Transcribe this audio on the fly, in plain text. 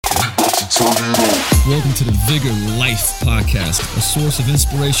Welcome to the Vigor Life Podcast, a source of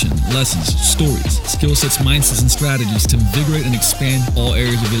inspiration, lessons, stories, skill sets, mindsets, and strategies to invigorate and expand all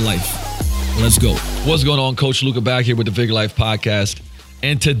areas of your life. Let's go. What's going on? Coach Luca back here with the Vigor Life Podcast.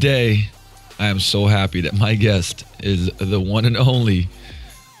 And today, I am so happy that my guest is the one and only,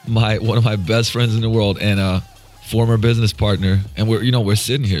 one of my best friends in the world and a former business partner. And we're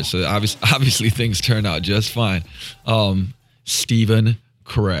sitting here, so obviously things turned out just fine. Stephen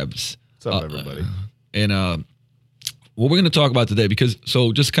Krebs. What's up, everybody? And what we're going to talk about today,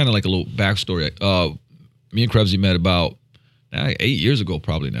 so just kind of like a little backstory. Me and Krebs met about 8 years ago,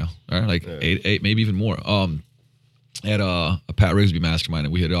 probably now. All right, like eight, maybe even more. At a Pat Rigsby mastermind,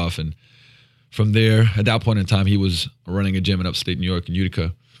 and we hit it off. And from there, at that point in time, he was running a gym in upstate New York in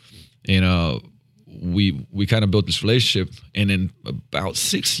Utica, and we kind of built this relationship. And then about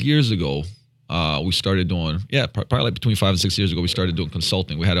 6 years ago, we started doing, probably like between 5 and 6 years ago, we started doing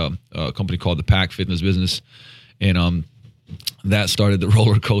consulting. We had a company called the Pack Fitness Business, and that started the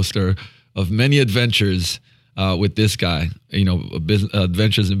roller coaster of many adventures with this guy.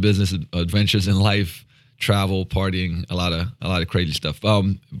 Adventures in business, adventures in life, travel, partying, a lot of crazy stuff.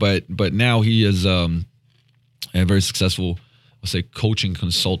 But now he is a very successful, I'll say, coaching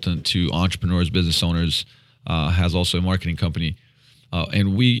consultant to entrepreneurs, business owners. Has also a marketing company,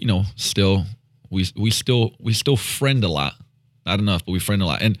 and we still friend a lot. Not enough, but we friend a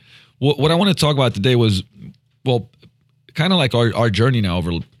lot. And what I want to talk about today was, kind of like our journey now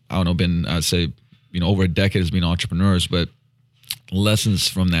over, I'd say, over a decade as being entrepreneurs, but lessons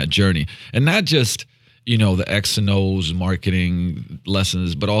from that journey. And not just, the X and O's marketing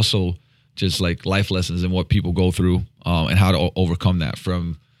lessons, but also just like life lessons and what people go through and how to overcome that,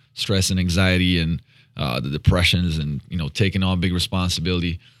 from stress and anxiety and the depressions and, taking on big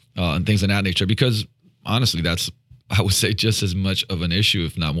responsibility and things of that nature. Because honestly, that's, I would say, just as much of an issue,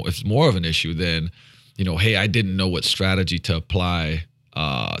 if not more, it's more of an issue than, hey, I didn't know what strategy to apply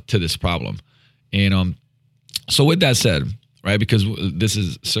to this problem. And so with that said, right, because this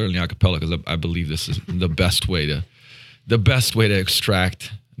is certainly a cappella, because I believe this is the best way to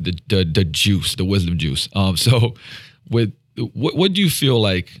extract the juice, the wisdom juice. So with what do you feel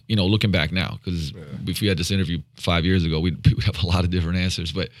like, looking back now? Because if we had this interview 5 years ago, we'd have a lot of different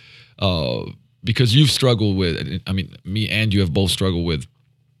answers. But because you've struggled with, me and you have both struggled with,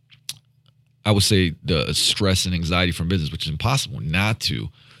 I would say, the stress and anxiety from business, which is impossible not to.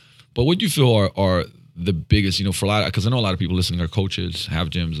 But what do you feel are the biggest, for a lot, because I know a lot of people listening are coaches, have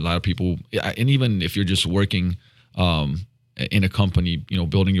gyms, a lot of people, and even if you're just working in a company,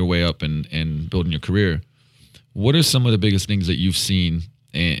 building your way up and building your career, what are some of the biggest things that you've seen,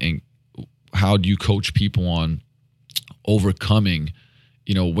 and how do you coach people on overcoming,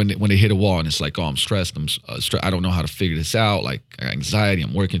 when they hit a wall and it's like, oh, I'm stressed, I don't know how to figure this out, like anxiety,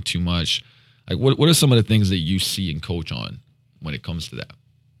 I'm working too much. Like what are some of the things that you see and coach on when it comes to that?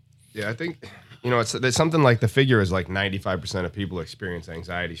 Yeah, I think, there's something like the figure is like 95% of people experience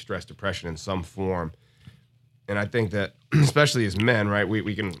anxiety, stress, depression in some form. And I think that, especially as men, right,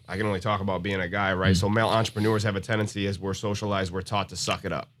 I can only talk about being a guy, right? Mm-hmm. So male entrepreneurs have a tendency, as we're socialized, we're taught to suck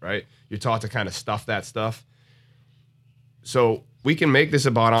it up, right? You're taught to kind of stuff that stuff. So we can make this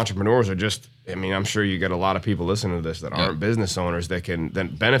about entrepreneurs, or just, I'm sure you get a lot of people listening to this that aren't business owners that can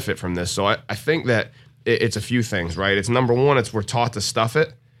then benefit from this. So I think that it's a few things, right? It's number one, we're taught to stuff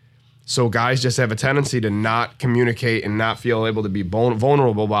it. So guys just have a tendency to not communicate and not feel able to be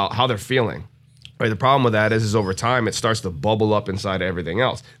vulnerable about how they're feeling. Right? The problem with that is over time, it starts to bubble up inside of everything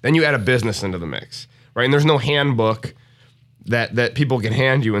else. Then you add a business into the mix, right? And there's no handbook that people can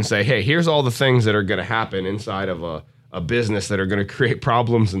hand you and say, hey, here's all the things that are going to happen inside of a business that are going to create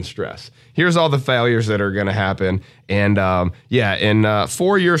problems and stress. Here's all the failures that are going to happen. And in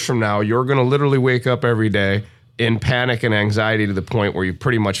 4 years from now, you're going to literally wake up every day in panic and anxiety to the point where you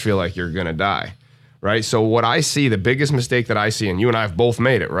pretty much feel like you're going to die, right? So what I see, the biggest mistake that I see, and you and I have both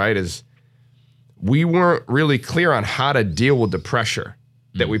made it, right, is we weren't really clear on how to deal with the pressure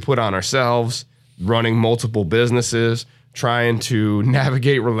that we put on ourselves, running multiple businesses, trying to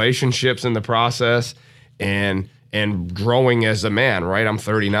navigate relationships in the process, and growing as a man, right? I'm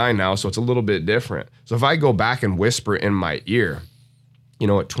 39 now, so it's a little bit different. So if I go back and whisper in my ear,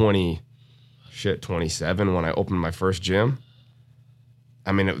 at 27 when I opened my first gym,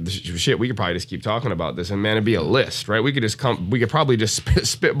 we could probably just keep talking about this, and man, it'd be a list, right? We could probably just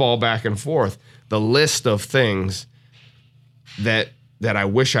spitball back and forth the list of things that I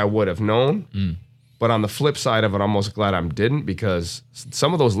wish I would have known. But on the flip side of it, I'm almost glad I didn't, because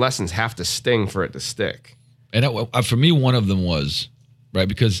some of those lessons have to sting for it to stick. And for me, one of them was, right,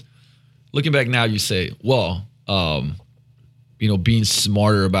 because looking back now, you say, well, being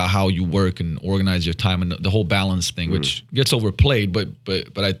smarter about how you work and organize your time and the whole balance thing, which gets overplayed, but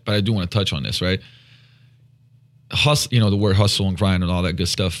I do want to touch on this, right? Hustle, the word hustle and grind and all that good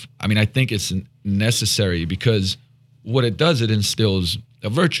stuff. I mean, I think it's necessary because what it does, it instills a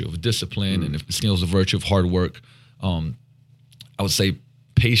virtue of discipline and it instills a virtue of hard work. I would say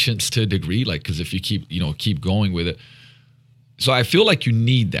patience to a degree, like, because if you keep going with it. So I feel like you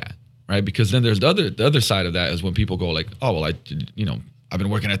need that. Right, because then there's the other side of that is when people go like, oh well, I've been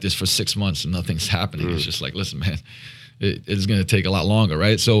working at this for 6 months and nothing's happening. It's just like, listen, man, it's going to take a lot longer,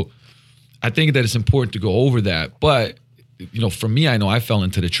 right? So I think that it's important to go over that. But for me, I know I fell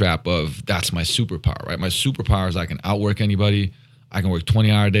into the trap of that's my superpower, right? My superpower is I can outwork anybody. I can work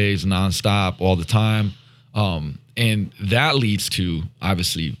 20-hour days nonstop all the time, and that leads to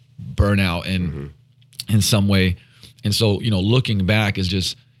obviously burnout in some way. And so looking back is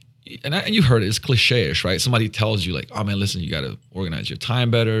just. And you heard it, it's cliche-ish, right? Somebody tells you like, oh man, listen, you got to organize your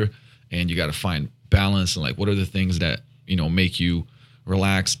time better and you got to find balance and like, what are the things that, make you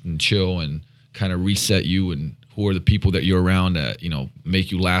relaxed and chill and kind of reset you, and who are the people that you're around that,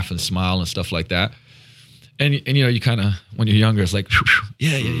 make you laugh and smile and stuff like that. And you kind of, when you're younger, it's like,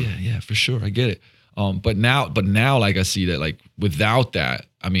 yeah, for sure. I get it. But now like I see that like without that,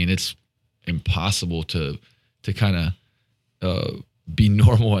 I mean, it's impossible to kind of, be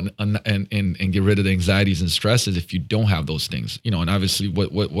normal and get rid of the anxieties and stresses if you don't have those things, and obviously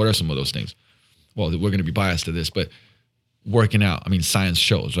what are some of those things? Well, we're going to be biased to this, but working out, I mean, science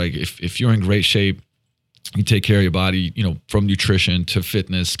shows, like if you're in great shape, you take care of your body, from nutrition to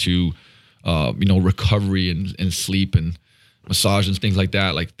fitness to, recovery and sleep and massage and things like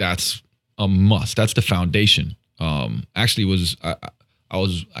that. Like that's a must. That's the foundation. Actually I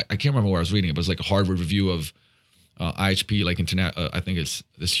can't remember where I was reading it, but it's like a Harvard review of, IHP, like I think it's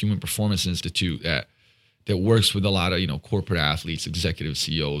this Human Performance Institute that works with a lot of corporate athletes, executive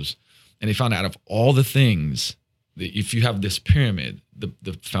CEOs, and they found out of all the things that if you have this pyramid,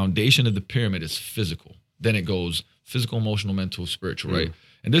 the foundation of the pyramid is physical. Then it goes physical, emotional, mental, spiritual, right?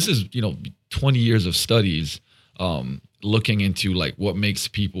 And this is 20 years of studies looking into like what makes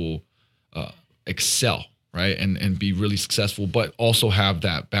people excel, right, and be really successful, but also have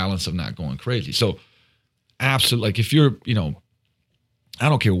that balance of not going crazy. So. Absolutely. Like if you're, I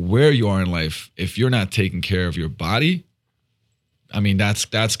don't care where you are in life, if you're not taking care of your body, I mean, that's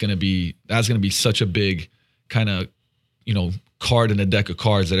going to be such a big kind of, card in a deck of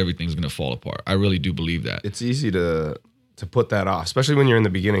cards that everything's going to fall apart. I really do believe that. It's easy to put that off, especially when you're in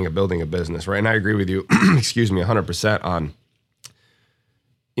the beginning of building a business, right? And I agree with you, 100% on,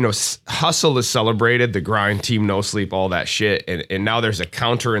 hustle is celebrated, the grind, team, no sleep, all that shit. And now there's a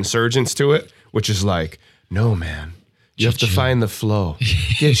counterinsurgence to it, which is like, no, man, you have to find the flow.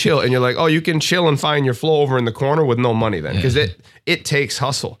 Get chill. And you're like, oh, you can chill and find your flow over in the corner with no money then. Because it takes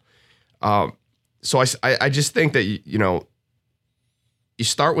hustle. So I just think that, you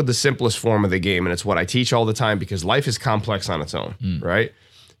start with the simplest form of the game. And it's what I teach all the time because life is complex on its own, right?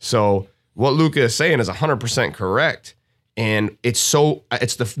 So what Luca is saying is 100% correct. And it's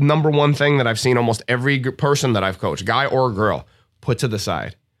the number one thing that I've seen almost every person that I've coached, guy or girl, put to the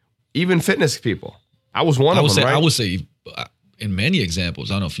side. Even fitness people. I was one of them, right? I would say in many examples,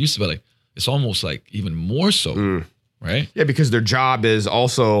 I don't know if you see, but like, it's almost like even more so, right? Yeah, because their job is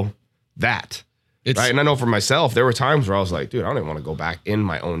also that, right? And I know for myself, there were times where I was like, dude, I don't even want to go back in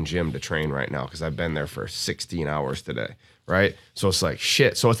my own gym to train right now because I've been there for 16 hours today, right? So it's like,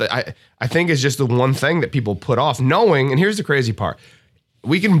 shit. So I think it's just the one thing that people put off knowing, and here's the crazy part.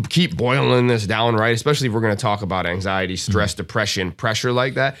 We can keep boiling this down, right? Especially if we're going to talk about anxiety, stress, depression, pressure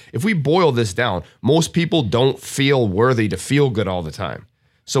like that. If we boil this down, most people don't feel worthy to feel good all the time.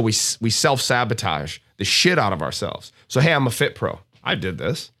 So we self-sabotage the shit out of ourselves. So, hey, I'm a fit pro. I did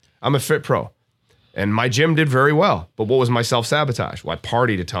this. I'm a fit pro. And my gym did very well. But what was my self-sabotage? Well, I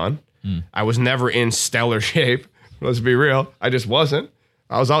partied a ton. I was never in stellar shape. Let's be real. I just wasn't.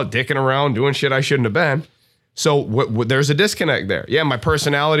 I was out dicking around, doing shit I shouldn't have been. So there's a disconnect there. Yeah, my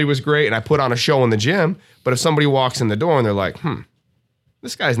personality was great and I put on a show in the gym, but if somebody walks in the door and they're like,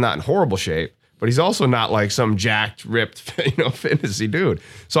 this guy's not in horrible shape, but he's also not like some jacked, ripped, fitnessy dude.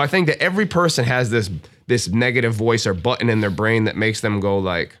 So I think that every person has this negative voice or button in their brain that makes them go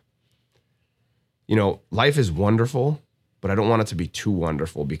like, life is wonderful, but I don't want it to be too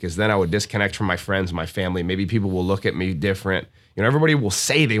wonderful because then I would disconnect from my friends, my family. Maybe people will look at me different. Everybody will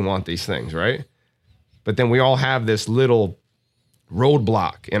say they want these things, right? But then we all have this little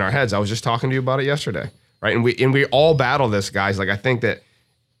roadblock in our heads. I was just talking to you about it yesterday, right? And we all battle this, guys. Like, I think that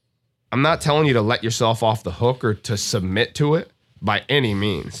I'm not telling you to let yourself off the hook or to submit to it by any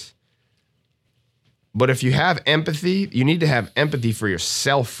means. But if you have empathy, you need to have empathy for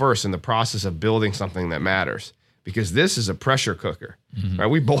yourself first in the process of building something that matters. Because this is a pressure cooker, right?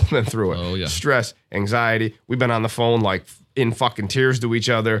 We've both been through it. Oh, yeah. Stress, anxiety. We've been on the phone like in fucking tears to each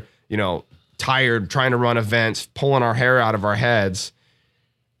other, you know, tired, trying to run events, pulling our hair out of our heads.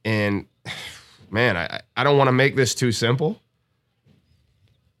 And man, I don't want to make this too simple.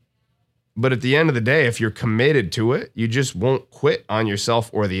 But at the end of the day, if you're committed to it, you just won't quit on yourself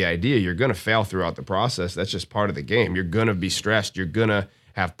or the idea. You're going to fail throughout the process. That's just part of the game. You're going to be stressed. You're going to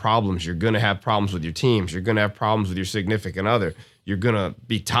have problems. You're going to have problems with your teams. You're going to have problems with your significant other. You're going to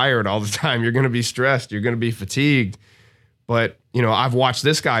be tired all the time. You're going to be stressed. You're going to be fatigued. But, you know, I've watched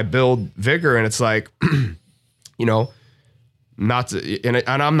this guy build vigor, and it's like, you know, not to, and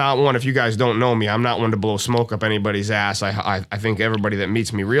I'm not one, if you guys don't know me, I'm not one to blow smoke up anybody's ass. I think everybody that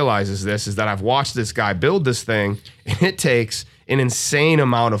meets me realizes this, is that I've watched this guy build this thing, and it takes an insane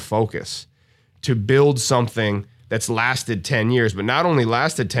amount of focus to build something that's lasted 10 years, but not only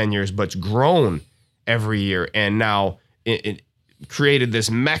lasted 10 years, but it's grown every year. And now it created this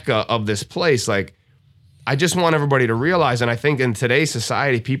mecca of this place. Like, I just want everybody to realize, and I think in today's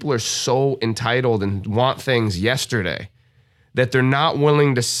society, people are so entitled and want things yesterday that they're not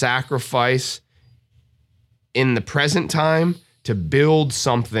willing to sacrifice in the present time to build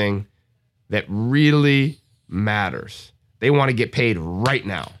something that really matters. They want to get paid right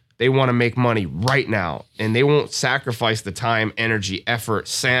now. They want to make money right now, and they won't sacrifice the time, energy, effort,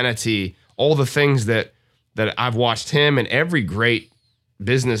 sanity, all the things that I've watched him and every great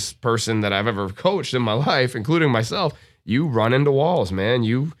business person that I've ever coached in my life, including myself. You run into walls,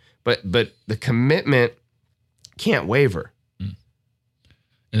 man. But the commitment can't waver.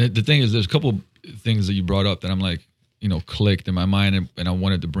 And the thing is, there's a couple things that you brought up that I'm like, you know, clicked in my mind, and I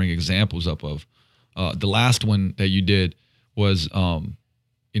wanted to bring examples up of. The last one that you did was,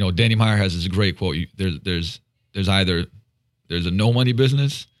 you know, Danny Meyer has this great quote. There's a no money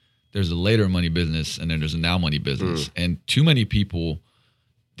business, there's a later money business, and then there's a now money business. And too many people,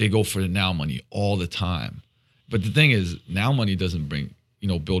 they go for the now money all the time. But the thing is, now money doesn't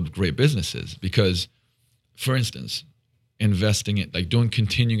build great businesses, because, for instance, investing in, like, doing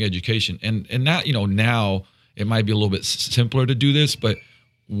continuing education, and not, you know, now it might be a little bit simpler to do this, but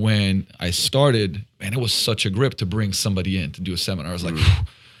when I started, man, it was such a grip to bring somebody in to do a seminar. I was like,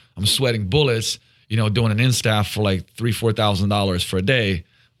 I'm sweating bullets, you know, doing an in-staff for like $3,000-$4,000 for a day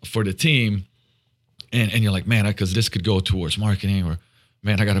for the team. And you're like, man, because this could go towards marketing, or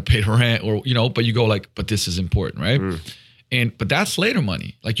man, I got to pay the rent, or, you know, but you go like, but this is important, right? But that's later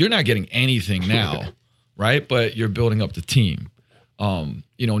money. Like, you're not getting anything now, right? But you're building up the team.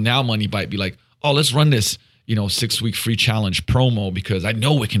 You know, now money might be like, oh, let's run this, you know, 6-week free challenge promo because I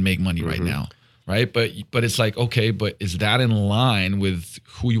know it can make money right now, right? But it's like, okay, but is that in line with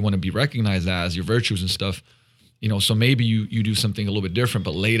who you want to be recognized as, your virtues and stuff? You know, so maybe you do something a little bit different,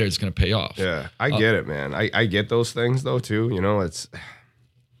 but later it's going to pay off. Yeah, I get it, man. I get those things though too. You know, it's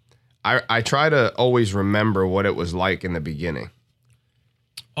I try to always remember what it was like in the beginning.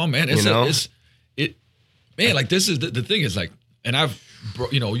 Oh man, man, like, this is the thing is, like, and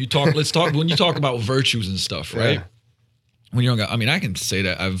let's talk when you talk about virtues and stuff, right? Yeah. When you're young, I mean, I can say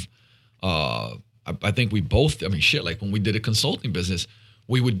that I think we both, I mean, shit, like when we did a consulting business,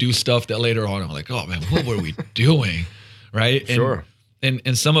 we would do stuff that later on I'm like, oh man, what were we doing? Right? Sure.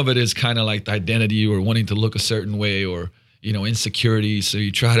 And some of it is kind of like the identity, or wanting to look a certain way, or, you know, insecurity. So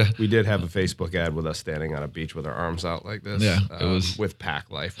you try to. We did have a Facebook ad with us standing on a beach with our arms out like this. Yeah, it was with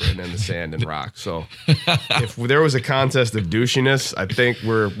Pack Life written in the sand and rock. So if there was a contest of douchiness, I think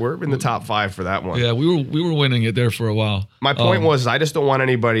we're in the top 5 for that one. Yeah, we were winning it there for a while. My point was, I just don't want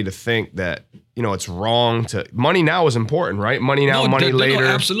anybody to think that, you know, it's wrong to. Money now is important, right? Money now, money later. No,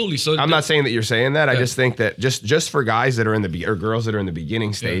 absolutely. So I'm not saying that you're saying that. Yeah. I just think that just for guys that are or girls that are in the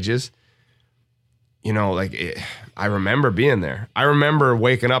beginning stages. Yeah. You know, like, I remember being there. I remember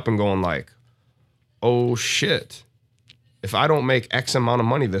waking up and going like, oh shit, if I don't make X amount of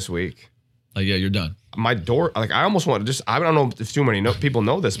money this week, like, yeah, you're done. My door, like, I almost want to I don't know if too many people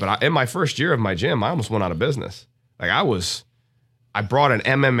know this, but in my first year of my gym, I almost went out of business. Like, I brought an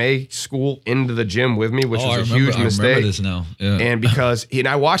MMA school into the gym with me, which was a huge mistake. I remember this now. Yeah. And because, and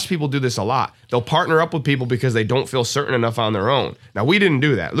I watched people do this a lot. They'll partner up with people because they don't feel certain enough on their own. Now, we didn't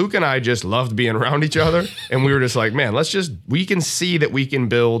do that. Luke and I just loved being around each other. And we were just like, man, we can see that we can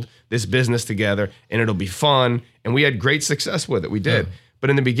build this business together and it'll be fun. And we had great success with it. We did. Yeah. But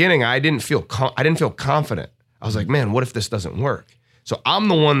in the beginning, I didn't feel confident. I was like, man, what if this doesn't work? So I'm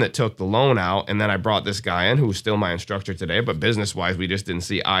the one that took the loan out, and then I brought this guy in who's still my instructor today, but business-wise, we just didn't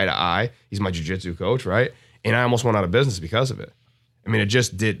see eye to eye. He's my jiu-jitsu coach, right? And I almost went out of business because of it. I mean, it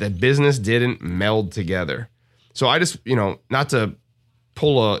just did. The business didn't meld together. So I just, not to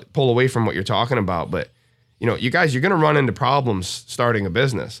pull away from what you're talking about, but you guys, you're going to run into problems starting a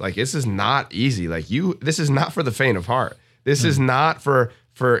business. Like, this is not easy. Like, this is not for the faint of heart. This is not for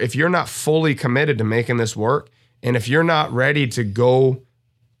if you're not fully committed to making this work, and if you're not ready to go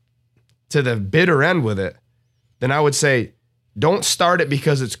to the bitter end with it, then I would say, don't start it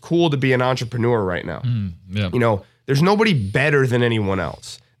because it's cool to be an entrepreneur right now. There's nobody better than anyone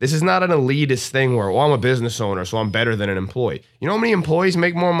else. This is not an elitist thing where, I'm a business owner, so I'm better than an employee. You know how many employees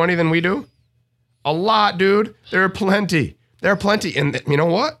make more money than we do? A lot, dude. There are plenty. And you know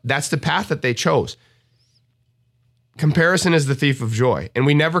what? That's the path that they chose. Comparison is the thief of joy. And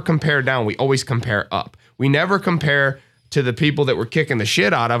we never compare down. We always compare up. We never compare to the people that we're kicking the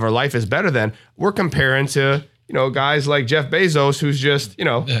shit out of, our life is better than. We're comparing to, guys like Jeff Bezos, who's just,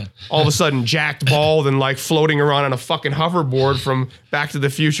 all of a sudden jacked, bald, and like floating around on a fucking hoverboard from Back to the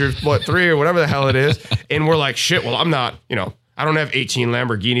Future, 3 or whatever the hell it is. And we're like, shit, well, I'm not, I don't have 18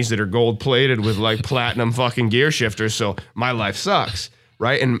 Lamborghinis that are gold plated with like platinum fucking gear shifters, so my life sucks,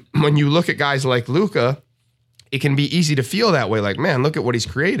 right? And when you look at guys like Luka, it can be easy to feel that way. Like, man, look at what he's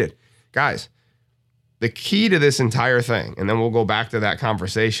created. Guys, the key to this entire thing, and then we'll go back to that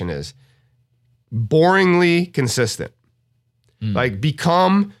conversation, is boringly consistent. Like,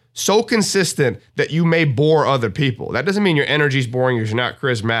 become so consistent that you may bore other people. That doesn't mean your energy's boring or you're not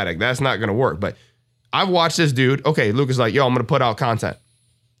charismatic. That's not going to work. But I've watched this dude. Okay, Luke is like, yo, I'm going to put out content.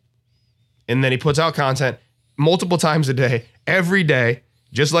 And then he puts out content multiple times a day, every day,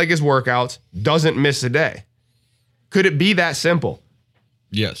 just like his workouts, doesn't miss a day. Could it be that simple?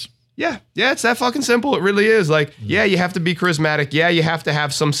 Yes. Yeah, it's that fucking simple. It really is. Like, yeah, you have to be charismatic. Yeah, you have to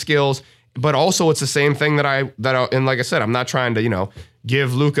have some skills. But also, it's the same thing and like I said, I'm not trying to,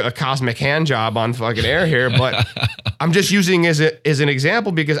 give Luka a cosmic hand job on fucking air here, but I'm just using as an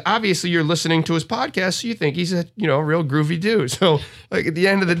example because obviously you're listening to his podcast, so you think he's a real groovy dude. So like at the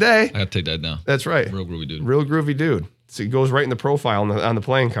end of the day, I gotta take that down. That's right, real groovy dude. Real groovy dude. So it goes right in the profile on the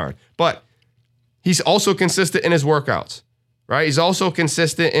playing card. But he's also consistent in his workouts, right? He's also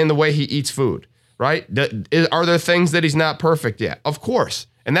consistent in the way he eats food, right? Are there things that he's not perfect yet? Of course.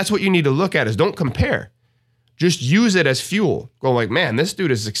 And that's what you need to look at is don't compare. Just use it as fuel. Go like, man, this dude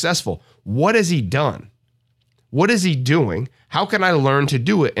is successful. What has he done? What is he doing? How can I learn to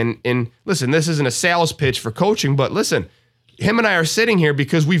do it? And listen, this isn't a sales pitch for coaching, but listen, him and I are sitting here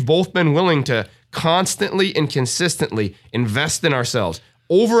because we've both been willing to constantly and consistently invest in ourselves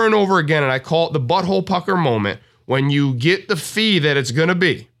over and over again. And I call it the butthole pucker moment when you get the fee that it's going to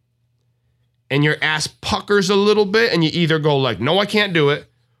be and your ass puckers a little bit and you either go like, no, I can't do it.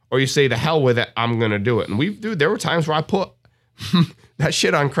 Or you say, the hell with it, I'm going to do it. And there were times where I put that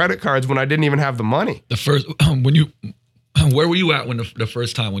shit on credit cards when I didn't even have the money. The first, where were you at when the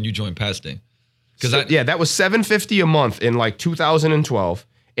first time when you joined Pasting? That was $750 a month in like 2012.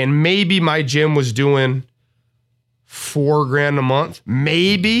 And maybe my gym was doing $4,000 a month.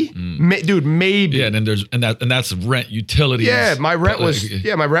 Maybe. Dude, maybe. Yeah, and then that's rent, utilities. Yeah, my rent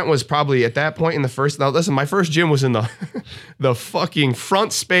was probably at that point in the first. Now listen, my first gym was in the fucking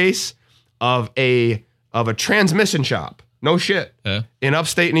front space of a transmission shop. No shit. Yeah. In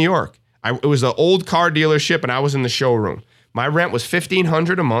upstate New York. It was an old car dealership and I was in the showroom. My rent was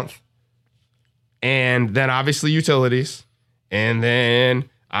 $1,500 a month. And then obviously utilities. And then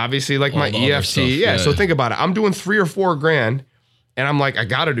obviously, like my EFT. Yeah, so think about it. I'm doing $3,000 or $4,000, and I'm like, I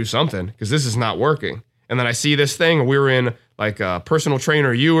got to do something because this is not working. And then I see this thing. We were in like a personal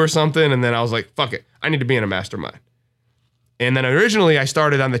trainer U or something, and then I was like, fuck it. I need to be in a mastermind. And then originally I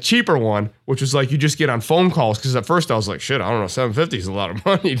started on the cheaper one, which was like you just get on phone calls because at first I was like, shit, I don't know, $750 is a lot of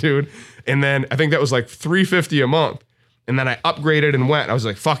money, dude. And then I think that was like $350 a month. And then I upgraded and went. I was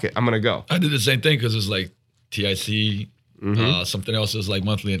like, fuck it, I'm going to go. I did the same thing because it was like TIC. Something else is like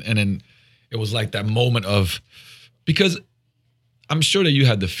monthly. And then it was like that moment of, because I'm sure that you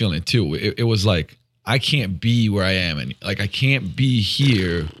had the feeling too. It was like, I can't be where I am. And like, I can't be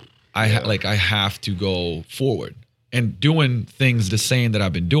here. I have to go forward and doing things the same that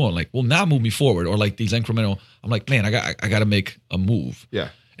I've been doing. Like, will not move me forward or like these incremental, I'm like, man, I got to make a move. Yeah.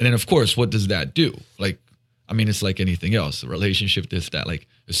 And then of course, what does that do? Like, I mean, it's like anything else, a relationship, this, that, like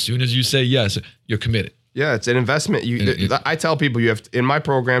as soon as you say yes, you're committed. Yeah, it's an investment. I tell people in my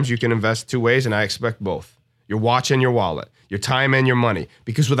programs, you can invest 2 ways, and I expect both. Your watch and your wallet, your time and your money.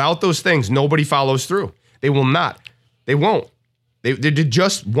 Because without those things, nobody follows through. They will not. They won't. They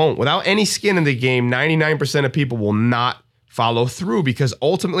just won't. Without any skin in the game, 99% of people will not follow through because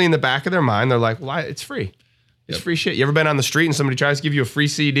ultimately in the back of their mind, they're like, well, it's free. It's free shit. You ever been on the street and somebody tries to give you a free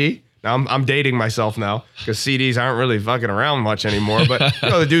CD? Now I'm dating myself now because CDs aren't really fucking around much anymore. But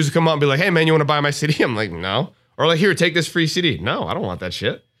the dudes come up and be like, "Hey man, you want to buy my CD?" I'm like, "No." Or like, "Here, take this free CD." No, I don't want that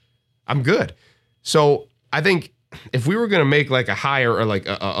shit. I'm good. So I think if we were gonna make like a higher or like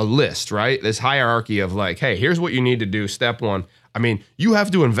a list, right? This hierarchy of like, hey, here's what you need to do. Step one. I mean, you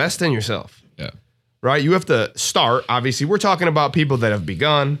have to invest in yourself. Yeah. Right? You have to start. Obviously, we're talking about people that have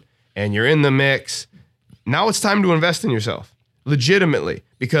begun and you're in the mix. Now it's time to invest in yourself. Legitimately.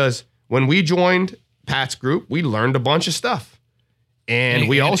 Because when we joined Pat's group, we learned a bunch of stuff. And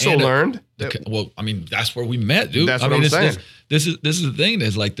we also learned well, I mean, that's where we met, dude. That's what I'm saying. This is the thing.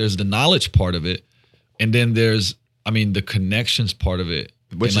 There's like there's the knowledge part of it, and then there's the connections part of it.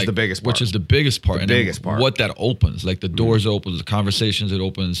 Which is the biggest part. Which is the biggest part. The biggest part. What that opens, like the doors opens, the conversations it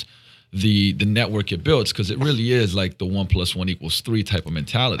opens, the network it builds, because it really is like the 1 + 1 = 3 type of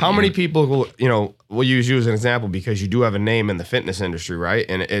mentality. How many people will, we'll use you as an example because you do have a name in the fitness industry, right?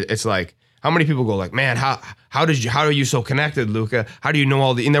 And it's like, how many people go like, man, how are you so connected, Luca? How do you know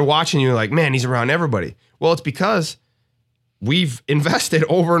all the, and they're watching you like, man, he's around everybody. Well, it's because we've invested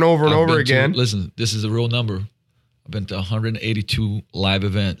over and over and over again. Listen, this is a real number. I've been to 182 live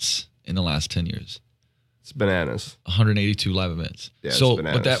events in the last 10 years. It's bananas. 182 live events. Yeah, so, it's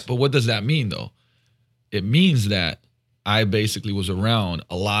bananas. but what does that mean though? It means that I basically was around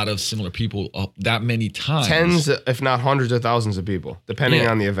a lot of similar people that many times. Tens, if not hundreds of thousands of people, depending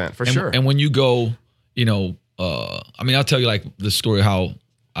on the event, for sure. And when you go, I'll tell you like the story of how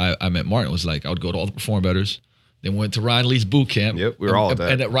I met Martin. It was like I would go to all the Perform Betters, then went to Ryan Lee's boot camp. Yep, we were all at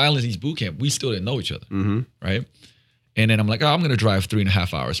that. And at Ryan Lee's boot camp, we still didn't know each other, right? And then I'm like, I'm going to drive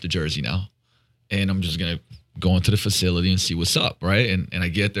 3.5 hours to Jersey now. And I'm just going to go into the facility and see what's up, right? And I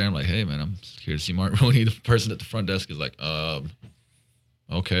get there, I'm like, hey, man, I'm here to see Martin Rooney. The person at the front desk is like,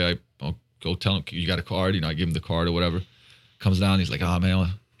 okay, I'll go tell him, you got a card? I give him the card or whatever. Comes down, he's like, oh,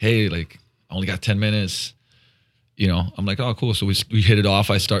 man, hey, like, I only got 10 minutes. I'm like, oh, cool. So we hit it off.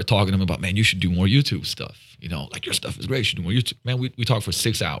 I start talking to him about, man, you should do more YouTube stuff. Like your stuff is great. You should do more YouTube. Man, we talk for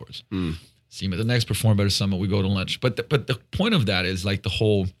 6 hours. See him at the next Perform Better Summit. We go to lunch. But the point of that is like the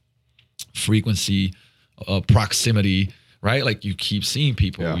whole frequency, proximity, right? Like you keep seeing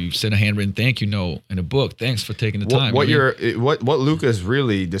people. Yeah. You send a handwritten thank you note in a book. Thanks for taking the time. What Luca's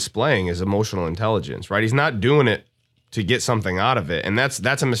really displaying is emotional intelligence, right? He's not doing it to get something out of it. And that's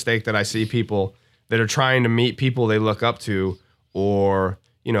a mistake that I see people that are trying to meet people they look up to, or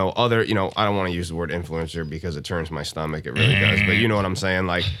other, I don't want to use the word influencer because it turns my stomach. It really does. But you know what I'm saying?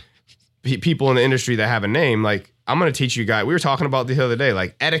 Like people in the industry that have a name, like I'm going to teach you guys. We were talking about the other day,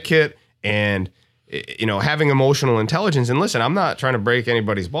 like etiquette and having emotional intelligence. And listen, I'm not trying to break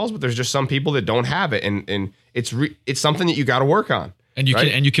anybody's balls, but there's just some people that don't have it, and it's something that you got to work on. And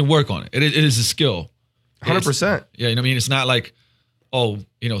you can work on it. It is a skill. 100%. Yeah, it's not like,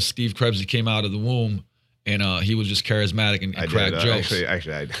 Steve Krebs, he came out of the womb and he was just charismatic and cracked jokes.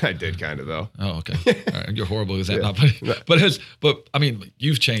 Actually, I did kind of though. Oh, okay. All right. You're horrible. Is that not? But I mean,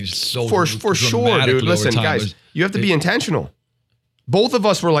 you've changed so for sure, dude. Listen, guys, you have to be intentional. Both of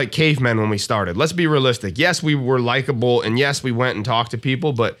us were like cavemen when we started. Let's be realistic. Yes, we were likable, and yes, we went and talked to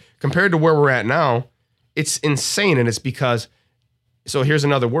people, but compared to where we're at now, it's insane. And it's because, so here's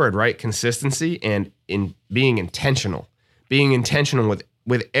another word, right? Consistency and in being intentional. Being intentional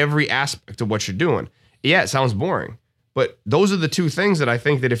with every aspect of what you're doing. Yeah, it sounds boring, but those are the two things that I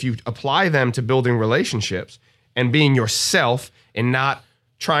think that if you apply them to building relationships and being yourself and not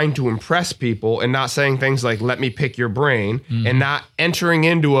trying to impress people and not saying things like, let me pick your brain, and not entering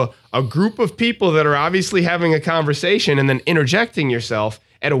into a group of people that are obviously having a conversation and then interjecting yourself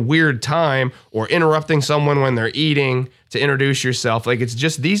at a weird time or interrupting someone when they're eating to introduce yourself. Like, it's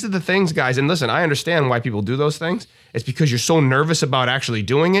just, these are the things, guys. And listen, I understand why people do those things. It's because you're so nervous about actually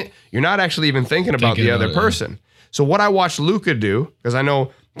doing it. You're not actually even thinking about the other person. So what I watched Luca do, because I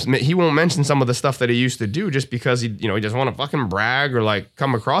know he won't mention some of the stuff that he used to do just because he doesn't want to fucking brag or like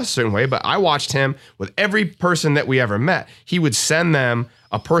come across a certain way. But I watched him with every person that we ever met. He would send them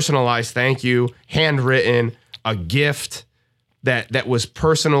a personalized thank you, handwritten, a gift that was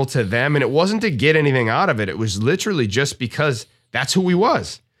personal to them. And it wasn't to get anything out of it. It was literally just because that's who he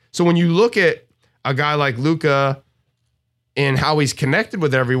was. So when you look at a guy like Luca and how he's connected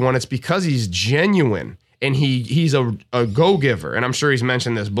with everyone, it's because he's genuine. And he's a go-giver. And I'm sure he's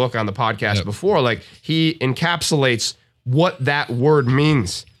mentioned this book on the podcast before. Like, he encapsulates what that word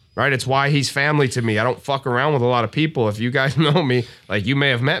means, right? It's why he's family to me. I don't fuck around with a lot of people. If you guys know me, like, you may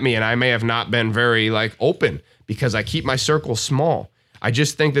have met me and I may have not been very, like, open because I keep my circle small. I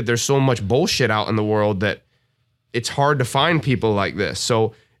just think that there's so much bullshit out in the world that it's hard to find people like this.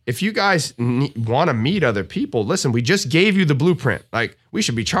 So if you guys want to meet other people, listen, we just gave you the blueprint. Like, we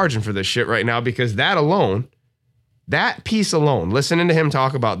should be charging for this shit right now, because that alone, that piece alone, listening to him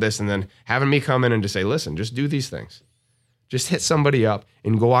talk about this and then having me come in and just say, listen, just do these things. Just hit somebody up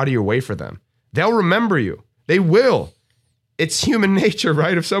and go out of your way for them. They'll remember you. They will. It's human nature,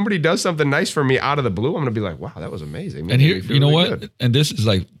 right? If somebody does something nice for me out of the blue, I'm going to be like, wow, that was amazing. And here, you know what? Good. And this is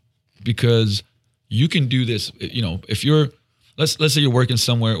like, because you can do this, you know, if you're, let's say you're working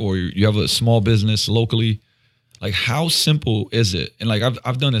somewhere or you have a small business locally, like how simple is it? And like,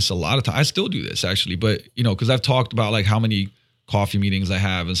 I've done this a lot of times. I still do this actually, but you know, cause I've talked about like how many coffee meetings I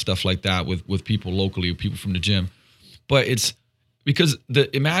have and stuff like that with people locally, people from the gym. But it's because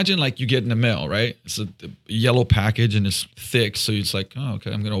imagine like you get in the mail, right? It's a yellow package and it's thick. So it's like, oh,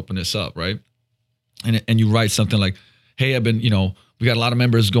 okay, I'm going to open this up. Right. And you write something like, hey, I've been, you know, we got a lot of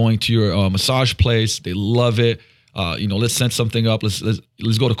members going to your massage place. They love it. You know, let's send something up. Let's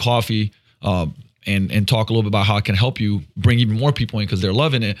go to coffee and talk a little bit about how I can help you bring even more people in because they're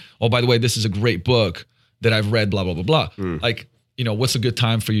loving it. Oh, by the way, this is a great book that I've read, blah, blah, blah, blah. Like, you know, what's a good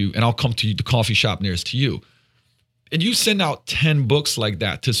time for you? And I'll come to the coffee shop nearest to you. And you send out 10 books like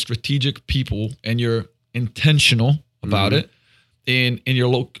that to strategic people and you're intentional about it. And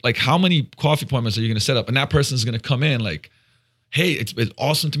you're like, how many coffee appointments are you going to set up? And that person's going to come in like, hey, it's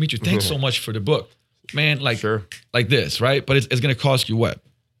awesome to meet you. Thanks so much for the book. Man, like, like this, right? But it's going to cost you what?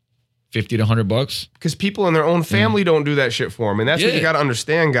 $50 to $100? Because people in their own family don't do that shit for them. And that's what you got to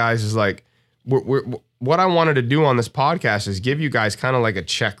understand, guys, is like, what I wanted to do on this podcast is give you guys kind of like a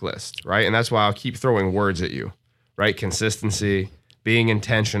checklist, right? And that's why I'll keep throwing words at you, right? Consistency, being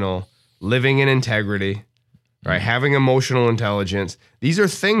intentional, living in integrity, right? Having emotional intelligence. These are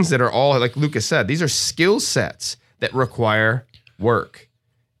things that are all, like Lucas said, these are skill sets that require work.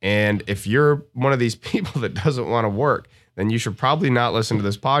 And if you're one of these people that doesn't want to work, then you should probably not listen to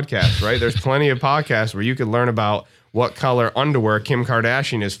this podcast, right? There's plenty of podcasts where you can learn about what color underwear Kim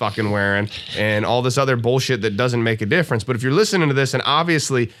Kardashian is fucking wearing and all this other bullshit that doesn't make a difference. But if you're listening to this and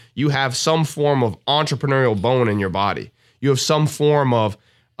obviously you have some form of entrepreneurial bone in your body, you have some form of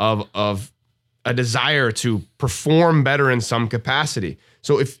a desire to perform better in some capacity.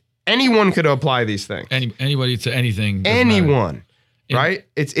 So if anyone could apply these things, anybody to anything, anyone, right?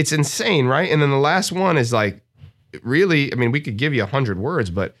 It's insane, right? And then the last one is like, really, I mean, we could give you 100 words,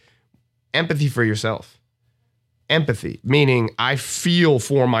 but empathy for yourself. Empathy, meaning I feel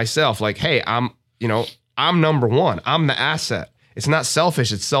for myself. Like, hey, I'm number one. I'm the asset. It's not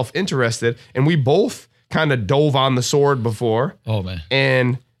selfish. It's self-interested. And we both kind of dove on the sword before. Oh, man.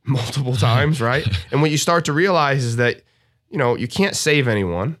 And multiple times, right? And what you start to realize is that, you know, you can't save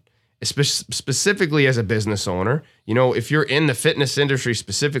anyone, specifically as a business owner. You know, if you're in the fitness industry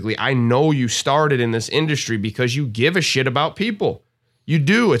specifically, I know you started in this industry because you give a shit about people. You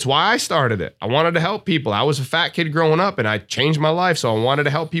do. It's why I started it. I wanted to help people. I was a fat kid growing up and I changed my life, so I wanted to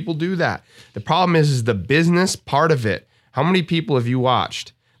help people do that. The problem is the business part of it. How many people have you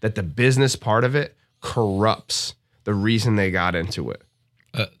watched that the business part of it corrupts the reason they got into it?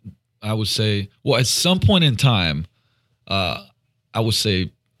 I would say, well, at some point in time, I would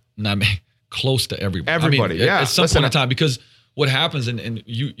say not close to everybody. Everybody, At some point in time, because what happens, and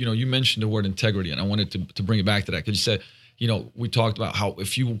you mentioned the word integrity, and I wanted to bring it back to that because you said, you know, we talked about how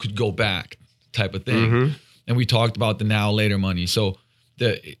if you could go back type of thing, and we talked about the now later money. So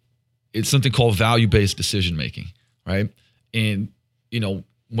it's something called value-based decision making, right? And you know,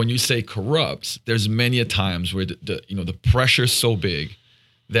 when you say corrupts, there's many a times where the pressure's so big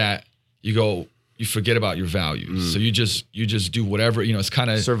that you forget about your values. So you just do whatever, you know, it's kind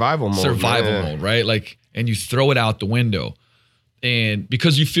of survival mode, right? Like, and you throw it out the window. And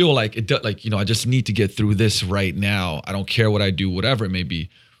because you feel like I just need to get through this right now. I don't care what I do, whatever it may be.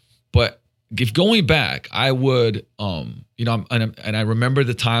 But if going back, I would, and I remember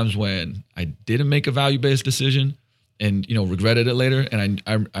the times when I didn't make a value-based decision and, you know, regretted it later. And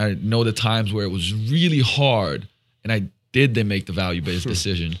I know the times where it was really hard and I did then make the value-based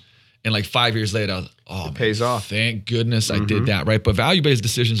decision. And like 5 years later, it pays off. Thank goodness I did that, right? But value-based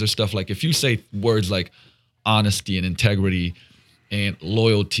decisions are stuff like if you say words like honesty and integrity and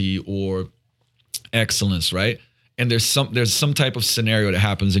loyalty or excellence, right? And there's some type of scenario that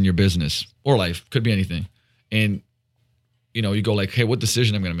happens in your business or life, could be anything. And, you know, you go like, hey, what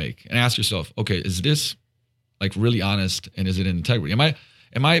decision I'm going to make? And ask yourself, okay, is this like really honest and is it in integrity?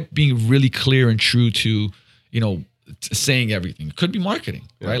 Am I being really clear and true to, you know, saying everything? It could be marketing,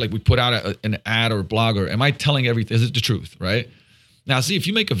 right? Like we put out an ad or a blog, or am I telling everything? Is it the truth, right? Now, see, if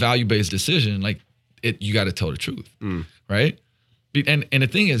you make a value-based decision, like you got to tell the truth, right? And the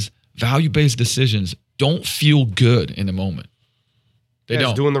thing is, value-based decisions don't feel good in the moment. They It's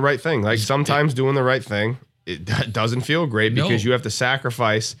don't. doing the right thing. Like sometimes doing the right thing, it doesn't feel great because you have to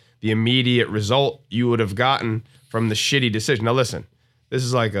sacrifice the immediate result you would have gotten from the shitty decision. Now listen, this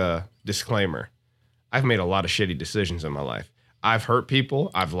is like a disclaimer. I've made a lot of shitty decisions in my life. I've hurt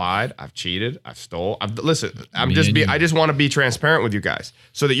people. I've lied. I've cheated. I've stole. Listen, I just want to be transparent with you guys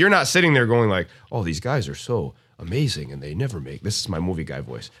so that you're not sitting there going like, oh, these guys are so amazing and they never make, this is my movie guy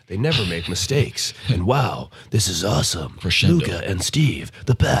voice, they never make mistakes. And wow, this is awesome. Crescendo. Luca and Steve,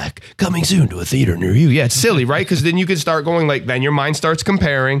 The Pack, coming soon to a theater near you. Yeah, it's silly, right? Because then you can start going like, then your mind starts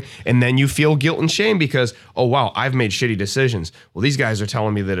comparing and then you feel guilt and shame because, oh, wow, I've made shitty decisions. Well, these guys are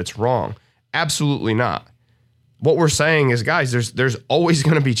telling me that it's wrong. Absolutely not. What we're saying is, guys, there's always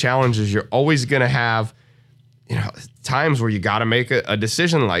going to be challenges. You're always going to have, times where you got to make a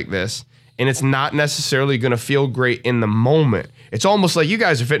decision like this, and it's not necessarily going to feel great in the moment. It's almost like, you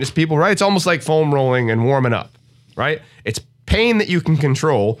guys are fitness people, right? It's almost like foam rolling and warming up, right? It's pain that you can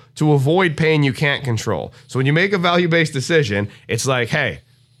control to avoid pain you can't control. So when you make a value-based decision, it's like, hey,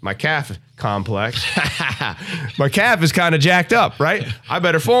 my calf complex, my calf is kind of jacked up, right? I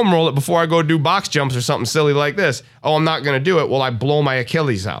better foam roll it before I go do box jumps or something silly like this. Oh, I'm not going to do it. Well, I blow my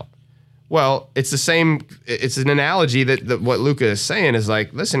Achilles out. Well, it's the same. It's an analogy that what Luca is saying is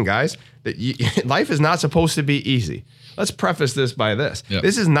like, listen, guys, life is not supposed to be easy. Let's preface this by this. Yep.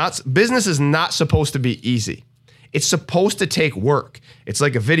 Business is not supposed to be easy. It's supposed to take work. It's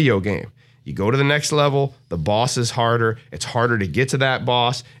like a video game. You go to the next level, the boss is harder. It's harder to get to that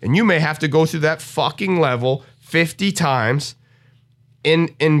boss. And you may have to go through that fucking level 50 times.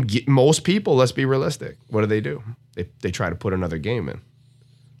 Most people, let's be realistic. What do? They try to put another game in.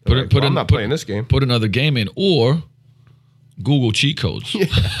 I'm not playing this game. Put another game in or Google cheat codes. Yeah.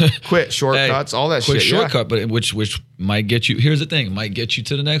 Quit shortcuts, all that shit. Quit shortcut, but which might get you, here's the thing, it might get you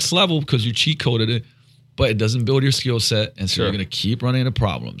to the next level because you cheat coded it. But it doesn't build your skill set, and so you're going to keep running into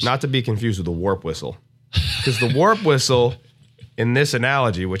problems. Not to be confused with the warp whistle. Because the warp whistle, in this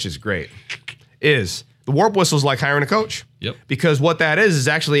analogy, which is great, is the warp whistle is like hiring a coach. Yep. Because what that is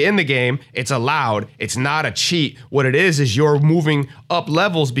actually in the game, it's allowed. It's not a cheat. What it is you're moving up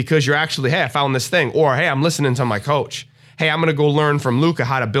levels because you're actually, hey, I found this thing. Or, hey, I'm listening to my coach. Hey, I'm going to go learn from Luca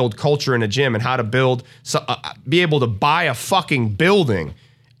how to build culture in a gym and how to be able to buy a fucking building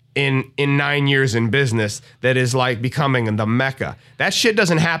in 9 years in business that is like becoming the Mecca. That shit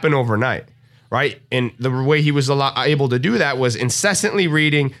doesn't happen overnight, right? And the way he was able to do that was incessantly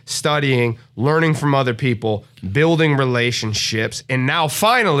reading, studying, learning from other people, building relationships, and now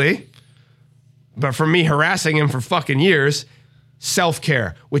finally, but for me harassing him for fucking years,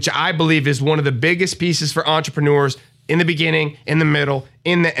 self-care, which I believe is one of the biggest pieces for entrepreneurs in the beginning, in the middle,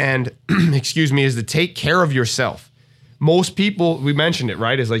 in the end, is to take care of yourself. Most people, we mentioned it,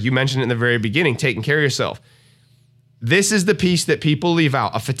 right? Is like you mentioned it in the very beginning, taking care of yourself. This is the piece that people leave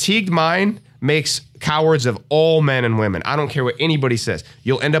out. A fatigued mind makes cowards of all men and women. I don't care what anybody says.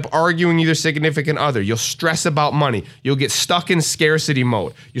 You'll end up arguing with your significant other. You'll stress about money. You'll get stuck in scarcity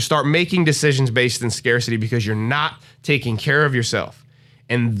mode. You start making decisions based in scarcity because you're not taking care of yourself.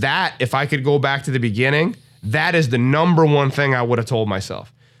 And that, if I could go back to the beginning, that is the number one thing I would have told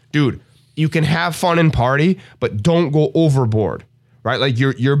myself. Dude, you can have fun and party, but don't go overboard, right? Like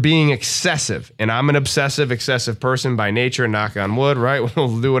you're being excessive, and I'm an excessive person by nature, knock on wood, right?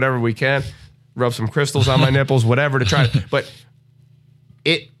 We'll do whatever we can, rub some crystals on my nipples, whatever to try. But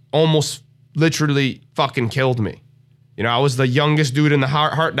it almost literally fucking killed me. I was the youngest dude in the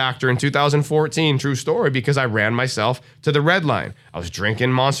heart doctor in 2014, true story, because I ran myself to the red line. I was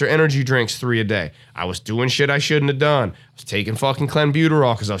drinking Monster Energy drinks 3 a day. I was doing shit I shouldn't have done. I was taking fucking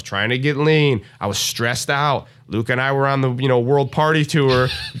clenbuterol because I was trying to get lean. I was stressed out. Luke and I were on the world party tour,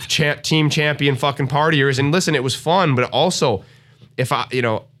 team champion fucking partiers. And listen, it was fun, but also if I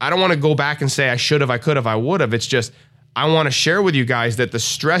don't want to go back and say I should have, I could have, I would have. It's just I want to share with you guys that the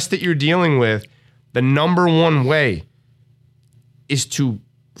stress that you're dealing with, the number one way is to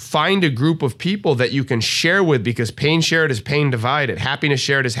find a group of people that you can share with, because pain shared is pain divided. Happiness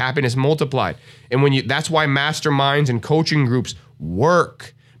shared is happiness multiplied. And that's why masterminds and coaching groups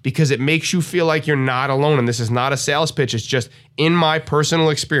work, because it makes you feel like you're not alone. And this is not a sales pitch. It's just in my personal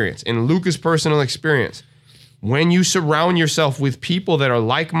experience, in Luca's personal experience, when you surround yourself with people that are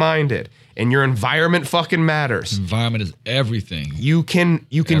like-minded and your environment fucking matters. Environment is everything. You can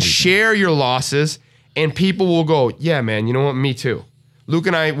share your losses. And people will go, yeah, man, you know what? Me too. Luke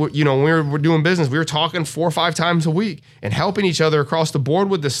and I, when we were doing business, we were talking 4 or 5 times a week and helping each other across the board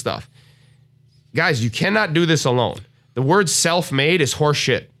with this stuff. Guys, you cannot do this alone. The word self-made is horse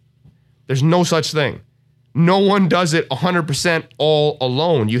shit. There's no such thing. No one does it 100% all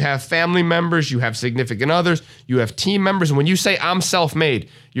alone. You have family members, you have significant others, you have team members. And when you say I'm self-made,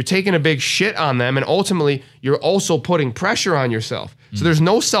 you're taking a big shit on them. And ultimately, you're also putting pressure on yourself. So there's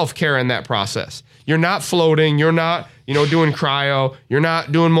no self-care in that process. You're not floating. You're not, doing cryo. You're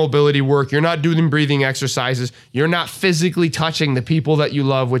not doing mobility work. You're not doing breathing exercises. You're not physically touching the people that you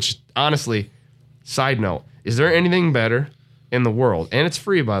love, which honestly, side note, is there anything better in the world, and it's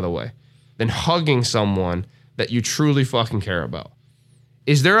free, by the way, than hugging someone that you truly fucking care about?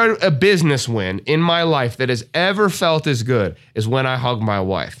 Is there a business win in my life that has ever felt as good as when I hug my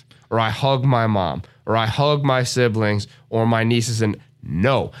wife, or I hug my mom, or I hug my siblings or my nieces? And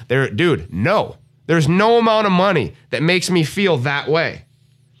no. There's no amount of money that makes me feel that way.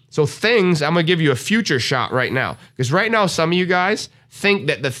 So things, I'm going to give you a future shot right now. Because right now, some of you guys think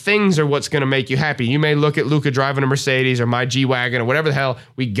that the things are what's going to make you happy. You may look at Luca driving a Mercedes or my G-Wagon or whatever the hell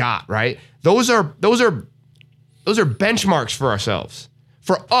we got, right? Those are benchmarks for ourselves.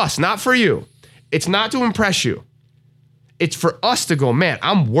 For us, not for you. It's not to impress you. It's for us to go, man,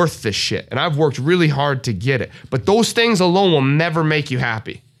 I'm worth this shit. And I've worked really hard to get it. But those things alone will never make you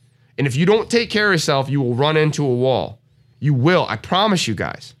happy. And if you don't take care of yourself, you will run into a wall. You will, I promise you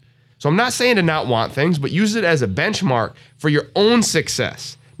guys. So I'm not saying to not want things, but use it as a benchmark for your own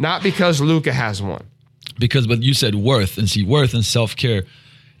success, not because Luca has one. But you said worth, and see, worth and self-care,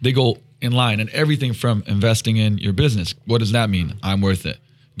 they go in line. And everything from investing in your business, what does that mean? I'm worth it.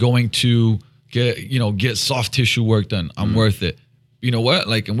 Going to get soft tissue work done, I'm worth it. You know what?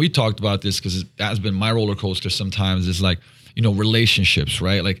 And we talked about this because that's been my roller coaster sometimes, is relationships,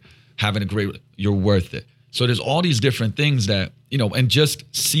 right? Like having you're worth it. So there's all these different things that, and just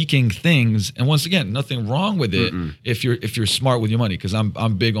seeking things. And once again, nothing wrong with it if you're smart with your money, because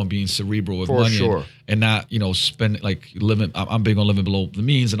I'm big on being cerebral with money. Sure. and not, spend living. I'm big on living below the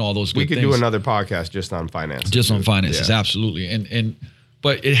means and all those good things. We could do another podcast just on finances. Just on finances, yeah. Absolutely.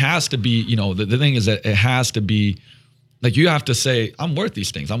 But it has to be, the thing is that it has to be, you have to say, I'm worth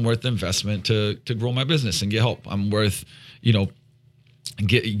these things. I'm worth the investment to grow my business and get help. I'm worth,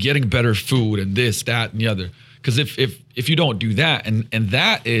 getting better food and this, that, and the other. Because if you don't do that, and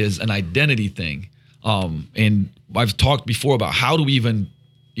that is an identity thing. And I've talked before about how do we even,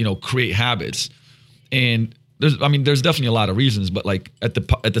 create habits. And there's definitely a lot of reasons, but at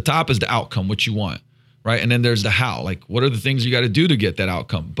the top is the outcome, what you want, right? And then there's the how, what are the things you got to do to get that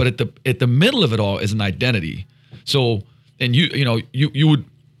outcome? But at the middle of it all is an identity. So, and you would,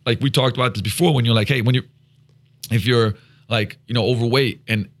 we talked about this before, when you're hey, if you're overweight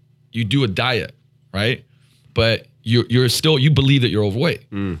and you do a diet, right? But you're still, you believe that you're overweight.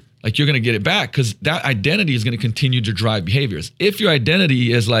 You're going to get it back, because that identity is going to continue to drive behaviors. If your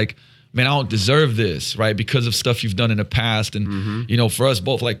identity is man, I don't deserve this, right? Because of stuff you've done in the past. And, for us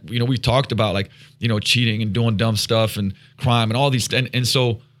both, we talked about cheating and doing dumb stuff and crime and all these. And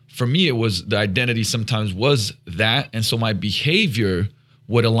so for me, it was the identity sometimes was that. And so my behavior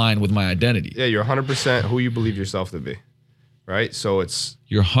would align with my identity. Yeah, you're 100% who you believe yourself to be, right? So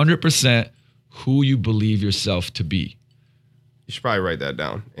you're 100% who you believe yourself to be. You should probably write that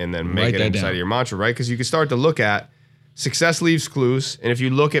down and then make it inside of your mantra, right? Because you can start to look at success leaves clues. And if you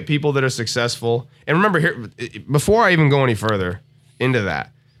look at people that are successful, and remember here, before I even go any further into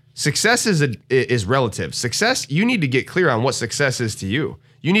that, success is relative. Success, you need to get clear on what success is to you.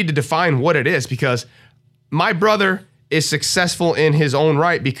 You need to define what it is, because my brother is successful in his own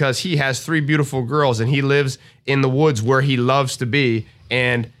right because he has 3 beautiful girls and he lives in the woods where he loves to be.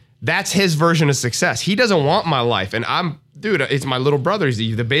 And that's his version of success. He doesn't want my life. And it's my little brother.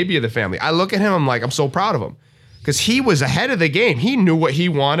 He's the baby of the family. I look at him, I'm so proud of him, because he was ahead of the game. He knew what he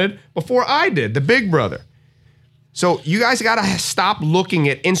wanted before I did, the big brother. So you guys got to stop looking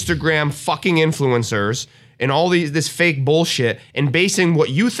at Instagram fucking influencers and all this fake bullshit and basing what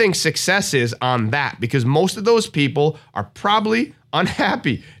you think success is on that, because most of those people are probably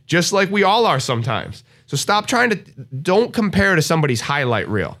unhappy, just like we all are sometimes. So don't compare to somebody's highlight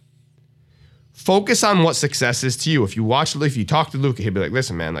reel. Focus on what success is to you. If you talk to Luca, he'll be like,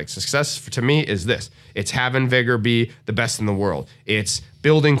 listen, man, success to me is this. It's having Vigor be the best in the world. It's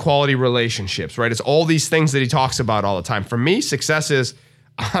building quality relationships, right? It's all these things that he talks about all the time. For me, success is,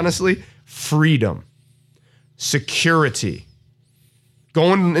 honestly, freedom, security,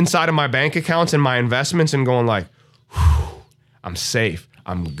 going inside of my bank accounts and my investments and going I'm safe,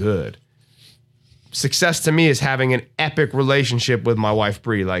 I'm good. Success to me is having an epic relationship with my wife,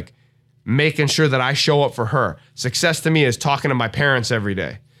 Bree, making sure that I show up for her. Success to me is talking to my parents every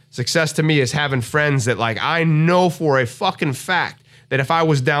day. Success to me is having friends that I know for a fucking fact that if I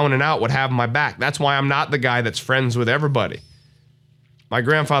was down and out would have my back. That's why I'm not the guy that's friends with everybody. My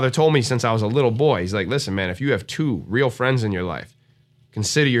grandfather told me since I was a little boy, he's like, listen, man, if you have 2 real friends in your life,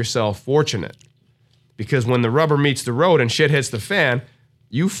 consider yourself fortunate. Because when the rubber meets the road and shit hits the fan,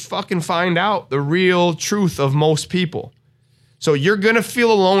 you fucking find out the real truth of most people. So you're going to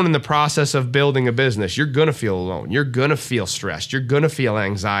feel alone in the process of building a business. You're going to feel alone. You're going to feel stressed. You're going to feel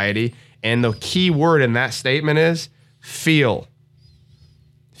anxiety. And the key word in that statement is feel.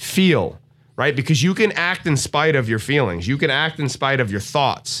 Feel, right? Because you can act in spite of your feelings. You can act in spite of your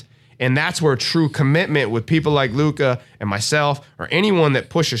thoughts. And that's where true commitment with people like Luca and myself or anyone that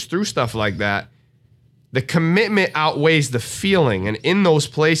pushes through stuff like that, the commitment outweighs the feeling. And in those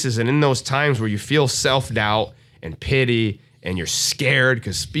places and in those times where you feel self-doubt and pity and you're scared,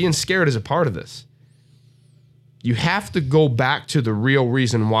 because being scared is a part of this, you have to go back to the real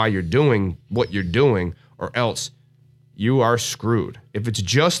reason why you're doing what you're doing, or else you are screwed. If it's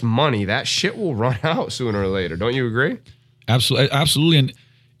just money, that shit will run out sooner or later. Don't you agree? Absolutely. And,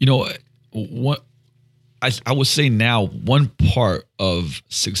 you know, what I would say now, one part of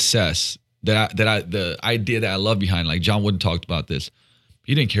success the idea that I love behind, like John Wooden talked about this,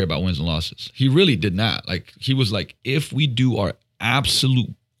 he didn't care about wins and losses. He really did not. Like, he was like, if we do our absolute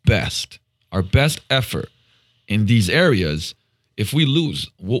best, our best effort in these areas, if we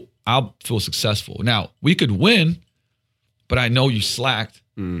lose, I'll feel successful. Now, we could win, but I know you slacked.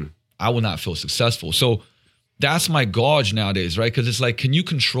 I will not feel successful. So that's my gauge nowadays, right? Because it's like, can you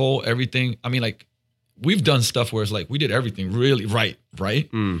control everything? I mean, like, we've done stuff where it's like, we did everything really right?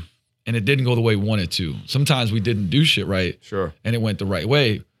 And it didn't go the way we wanted to. Sometimes we didn't do shit right. Sure. And it went the right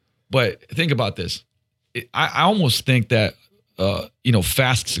way. But think about this. I almost think that,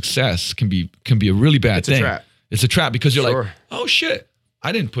 fast success can be a really bad thing. It's a trap. It's a trap because you're like, oh shit,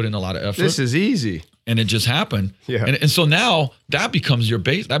 I didn't put in a lot of effort. This is easy. And it just happened. Yeah. And so now that becomes your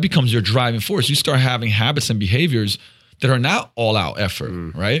base. That becomes your driving force. You start having habits and behaviors that are not all out effort,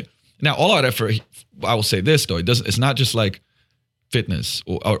 right? Now, all out effort, I will say this though, it's not just like fitness,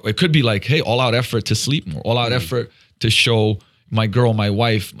 or it could be like, hey, all out effort to sleep more, all out effort to show my girl, my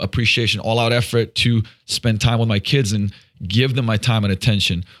wife appreciation, all out effort to spend time with my kids and give them my time and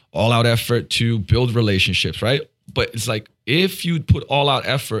attention, all out effort to build relationships, right? But it's like, if you put all out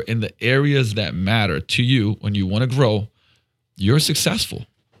effort in the areas that matter to you when you want to grow, you're successful.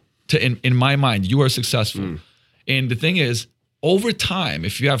 In my mind, you are successful. And the thing is, over time,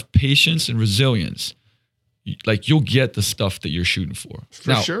 if you have patience and resilience, like, you'll get the stuff that you're shooting for.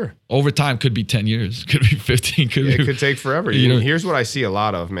 For sure. Over time, could be 10 years, could be 15, it could take forever. Here's what I see a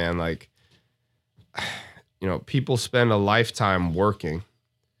lot of, man. Like, people spend a lifetime working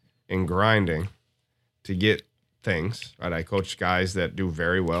and grinding to get things, right? I coach guys that do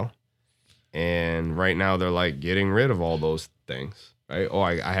very well. And right now they're like getting rid of all those things, right? Oh,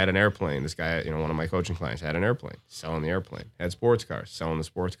 I had an airplane. This guy, one of my coaching clients had an airplane, selling the airplane. Had sports cars, selling the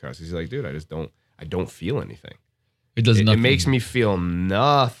sports cars. He's like, dude, I don't feel anything. It does nothing. It makes me feel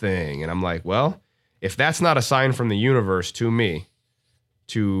nothing. And I'm like, well, if that's not a sign from the universe to me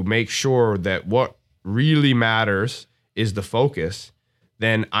to make sure that what really matters is the focus,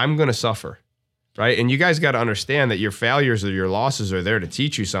 then I'm going to suffer, right? And you guys got to understand that your failures or your losses are there to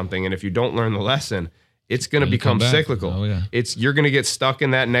teach you something. And if you don't learn the lesson, it's going to become cyclical. Oh, yeah. You're going to get stuck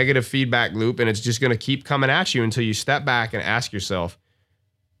in that negative feedback loop, and it's just going to keep coming at you until you step back and ask yourself,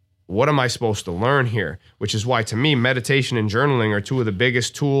 what am I supposed to learn here? Which is why, to me, meditation and journaling are two of the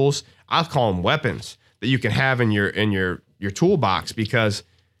biggest tools. I'll call them weapons that you can have in your toolbox, because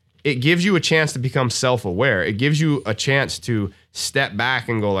it gives you a chance to become self-aware. It gives you a chance to step back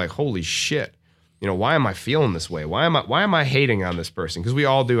and go like, holy shit, why am I feeling this way? Why am I hating on this person? Because we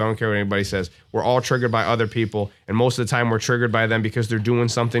all do. I don't care what anybody says. We're all triggered by other people, and most of the time we're triggered by them because they're doing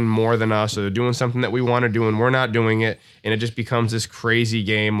something more than us, or they're doing something that we want to do and we're not doing it, and it just becomes this crazy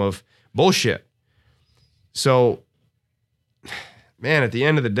game of bullshit. So, man, at the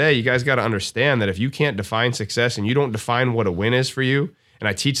end of the day, you guys got to understand that if you can't define success and you don't define what a win is for you, and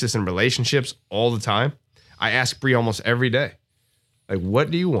I teach this in relationships all the time, I ask Bree almost every day, like,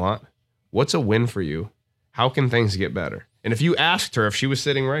 what do you want? What's a win for you? How can things get better? And if you asked her, if she was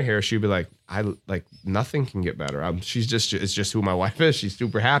sitting right here, she'd be like, nothing can get better. It's just who my wife is. She's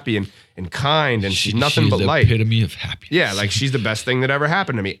super happy and kind, and she's nothing but light. She's the epitome of happiness. Yeah, like, she's the best thing that ever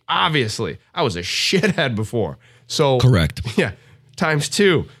happened to me. Obviously, I was a shithead before. So correct. Yeah, times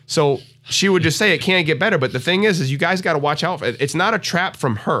 2. So she would just say it can't get better. But the thing is you guys got to watch out. It's not a trap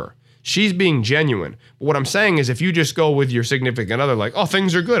from her. She's being genuine. But what I'm saying is, if you just go with your significant other like, oh,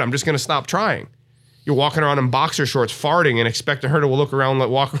 things are good, I'm just going to stop trying. You're walking around in boxer shorts farting and expecting her to walk around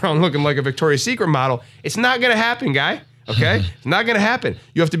looking like a Victoria's Secret model. It's not going to happen, guy. Okay? It's not going to happen.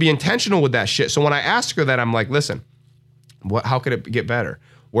 You have to be intentional with that shit. So when I ask her that, I'm like, listen, How could it get better?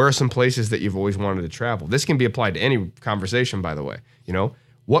 Where are some places that you've always wanted to travel? This can be applied to any conversation, by the way. You know,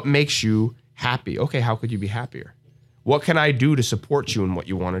 what makes you happy? Okay, how could you be happier? What can I do to support you in what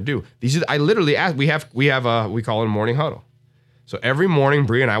you want to do? I literally ask. We call it a morning huddle. So every morning,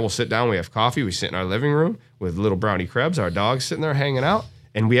 Bree and I will sit down. We have coffee. We sit in our living room with little brownie Krebs. Our dog's sitting there hanging out,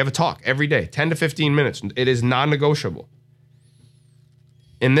 and we have a talk every day, 10 to 15 minutes. It is non-negotiable.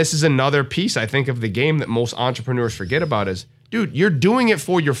 And this is another piece, I think, of the game that most entrepreneurs forget about is, dude, you're doing it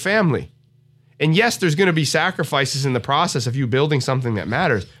for your family. And yes, there's going to be sacrifices in the process of you building something that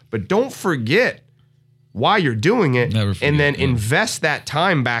matters, but don't forget why you're doing it, and then invest that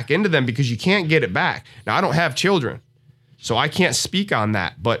time back into them because you can't get it back. Now, I don't have children, so I can't speak on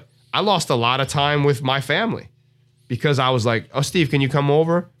that, but I lost a lot of time with my family because I was like, oh, Steve, can you come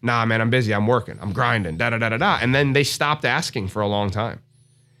over? Nah, man, I'm busy. I'm working. I'm grinding, da-da-da-da-da. And then they stopped asking for a long time.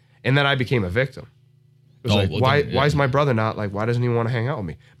 And then I became a victim. It was why is my brother not like, why doesn't he want to hang out with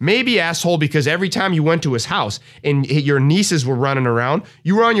me? Maybe, asshole, because every time you went to his house and your nieces were running around,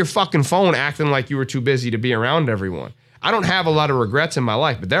 you were on your fucking phone acting like you were too busy to be around everyone. I don't have a lot of regrets in my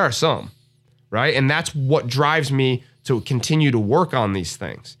life, but there are some, right? And that's what drives me to continue to work on these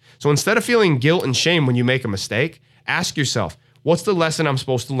things. So instead of feeling guilt and shame when you make a mistake, ask yourself, what's the lesson I'm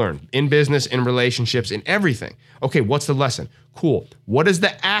supposed to learn in business, in relationships, in everything? Okay, what's the lesson? Cool. What is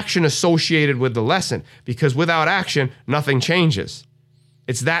the action associated with the lesson? Because without action, nothing changes.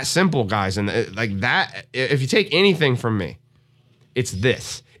 It's that simple, guys. And like that, if you take anything from me, it's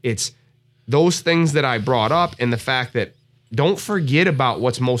this. It's those things that I brought up and the fact that don't forget about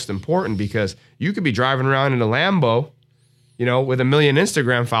what's most important because you could be driving around in a Lambo, you know, with 1 million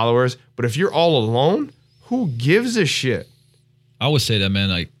Instagram followers, but if you're all alone, who gives a shit? I would say that, man,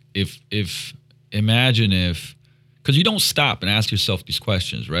 like imagine if, because you don't stop and ask yourself these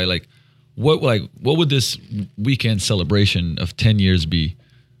questions, right? Like what would this weekend celebration of 10 years be?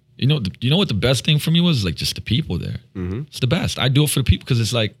 You know what the best thing for me was? Like just the people there. Mm-hmm. It's the best. I do it for the people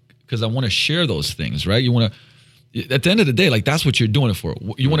because I want to share those things, right? You want to, at the end of the day, like that's what you're doing it for.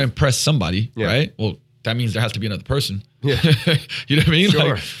 You want to impress somebody, right? Well, that means there has to be another person. Yeah. You know what I mean?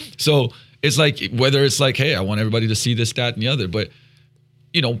 Sure. Like, so it's like, whether it's like, hey, I want everybody to see this, that, and the other, but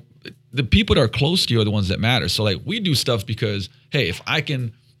you know, the people that are close to you are the ones that matter. So like we do stuff because, hey, if I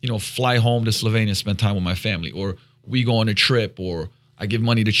can, you know, fly home to Slovenia and spend time with my family, or we go on a trip, or I give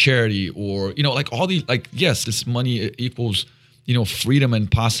money to charity, or, you know, like all these, like, yes, this money equals, you know, freedom and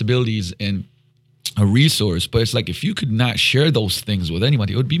possibilities and a resource, but it's like if you could not share those things with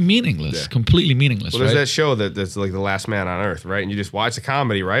anybody, it would be meaningless, completely meaningless. Well, there's that show that's like The Last Man on Earth, right? And you just watch the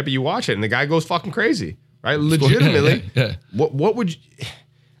comedy, right? But you watch it and the guy goes fucking crazy, right? Legitimately. Yeah. What would you...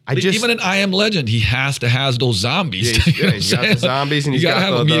 Even in I Am Legend, he has to have those zombies. Yeah, he's got the zombies and he's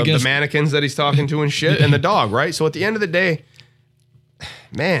got the mannequins that he's talking to and shit and the dog, right? So at the end of the day,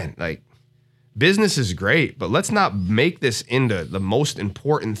 man, like business is great, but let's not make this into the most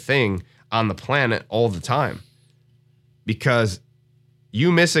important thing on the planet all the time. Because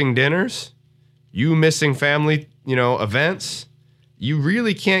you missing dinners, you missing family, you know, events, you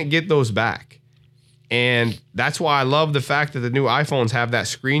really can't get those back. And that's why I love the fact that the new iPhones have that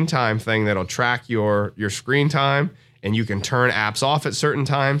screen time thing that'll track your screen time, and you can turn apps off at certain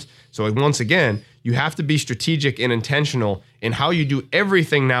times. So once again, you have to be strategic and intentional in how you do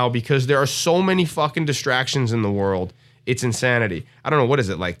everything now, because there are so many fucking distractions in the world. It's insanity. I don't know, what is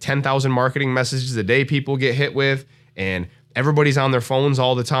it, like 10,000 marketing messages a day people get hit with, and everybody's on their phones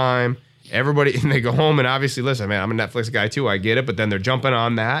all the time. Everybody, and they go home and obviously, listen, man, I'm a Netflix guy too, I get it, but then they're jumping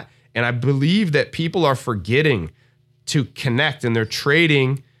on that. And I believe that people are forgetting to connect, and they're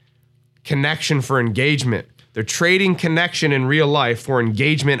trading connection for engagement. They're trading connection in real life for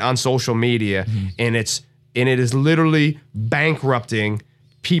engagement on social media. Mm-hmm. And it is literally bankrupting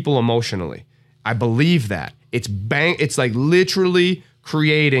people emotionally. I believe that. It's like literally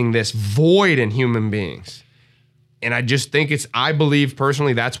creating this void in human beings. And I just think I believe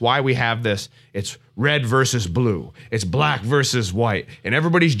personally, that's why we have this. It's red versus blue. It's black versus white. And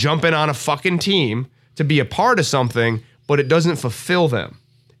everybody's jumping on a fucking team to be a part of something, but it doesn't fulfill them.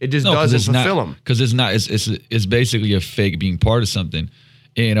 It just doesn't fulfill them. Because it's basically a fake being part of something.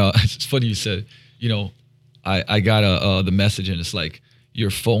 And it's funny you said, you know, I got the message, and it's like,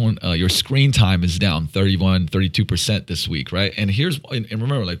 your phone, your screen time is down 32% this week, right? And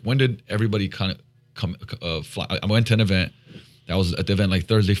remember, like, when did everybody kind of fly? I went to an event. That was at the event like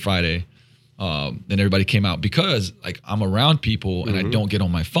Thursday, Friday. Then everybody came out because like I'm around people and I don't get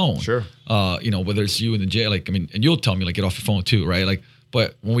on my phone. Sure. You know, whether it's you in the jail, like, I mean, and you'll tell me like get off your phone too, right? Like,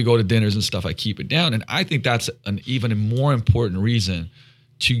 but when we go to dinners and stuff, I keep it down. And I think that's an even more important reason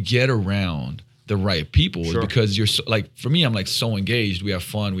to get around the right people is Sure. because you're so, like, for me, I'm like so engaged. We have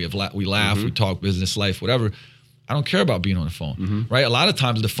fun. We laugh. Mm-hmm. We talk business, life, whatever. I don't care about being on the phone, Mm-hmm. right? A lot of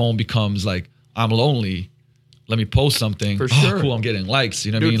times the phone becomes like, I'm lonely. Let me post something. For sure. Cool. I'm getting likes.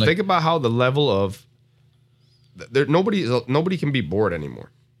 You know what Dude, I mean? Like, think about how the level of nobody can be bored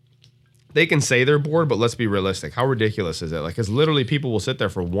anymore. They can say they're bored, but let's be realistic. How ridiculous is it? Like, because literally people will sit there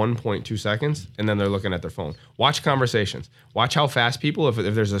for 1.2 seconds and then they're looking at their phone. Watch conversations. Watch how fast people, if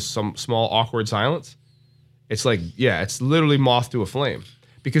there's some small awkward silence, it's like, yeah, it's literally moth to a flame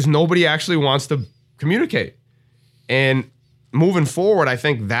because nobody actually wants to communicate. And moving forward, I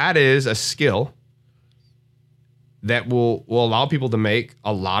think that is a skill that will allow people to make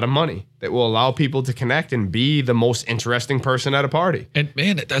a lot of money, that will allow people to connect and be the most interesting person at a party. and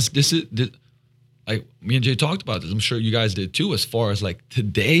man, this is like me and Jay talked about this. I'm sure you guys did too. As far as like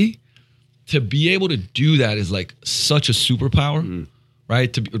today, to be able to do that is like such a superpower,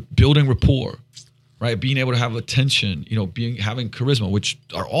 right? To building rapport, right? Being able to have attention, having charisma, which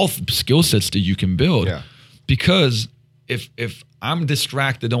are all skill sets that you can build. Yeah. Because if I'm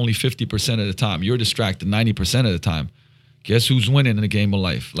distracted only 50% of the time, you're distracted 90% of the time, guess who's winning in the game of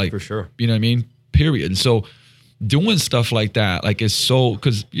life? Like, For sure. You know what I mean? Period. And so doing stuff like that, like, is so,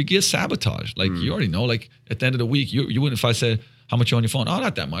 because you get sabotaged. Like, you already know, like, at the end of the week, you wouldn't, if I said, how much you on your phone? Oh,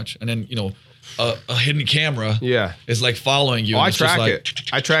 not that much. And then, a hidden camera is like following you. Oh, and I it's just track like, it.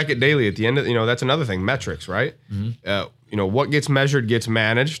 I track it daily. At the end of, that's another thing, metrics, right? What gets measured gets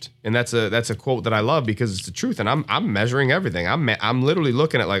managed, and that's a quote that I love because it's the truth. And I'm measuring everything. I'm literally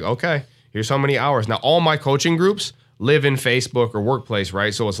looking at like, okay, here's how many hours. Now, all my coaching groups live in Facebook or workplace,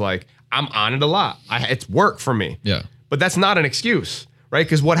 right? So it's like I'm on it a lot. It's work for me. Yeah. But that's not an excuse, right?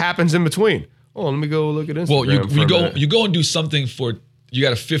 Because what happens in between? Oh, let me go look at Instagram. Well, you go and do something for, you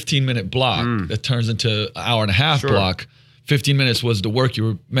got a 15-minute block that turns into an hour and a half block. 15 minutes was the work you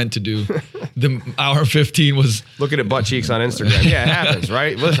were meant to do. The hour 15 was looking at butt cheeks on Instagram. Yeah, it happens,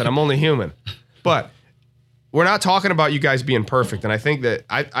 right? Listen, I'm only human. But we're not talking about you guys being perfect. And I think that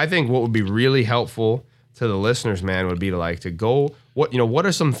I think what would be really helpful to the listeners, man, would be to go, what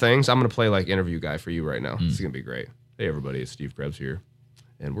are some things? I'm going to play like interview guy for you right now. This is going to be great. Hey, everybody, it's Steve Krebs here.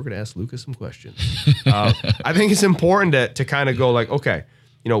 And we're going to ask Lucas some questions. I think it's important to kind of go like, okay,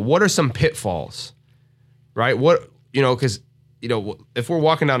 what are some pitfalls, right? Because, if we're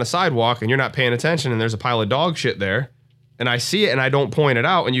walking down a sidewalk and you're not paying attention and there's a pile of dog shit there and I see it and I don't point it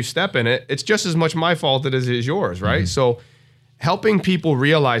out and you step in it, it's just as much my fault as it is yours, right? So helping people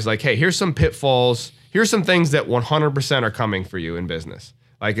realize like, hey, here's some pitfalls. Here's some things that 100% are coming for you in business.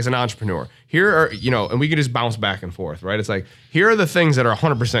 Like as an entrepreneur, here are, and we can just bounce back and forth, right? It's like, here are the things that are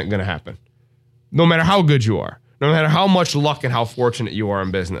 100% going to happen. No matter how good you are, no matter how much luck and how fortunate you are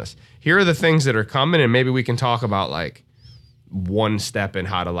in business. Here are the things that are coming, and maybe we can talk about like one step in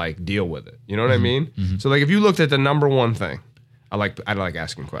how to like deal with it. You know what I mean? So like if you looked at the number one thing, I like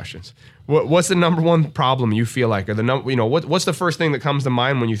asking questions. What's the number one problem you feel like, or what's the first thing that comes to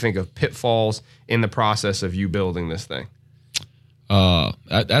mind when you think of pitfalls in the process of you building this thing?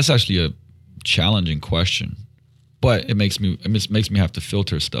 That's actually a challenging question, but it makes me have to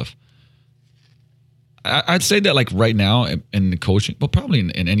filter stuff. I'd say that like right now in the coaching, but probably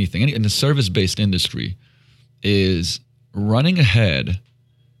in anything, in the service-based industry, is running ahead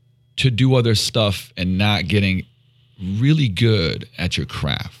to do other stuff and not getting really good at your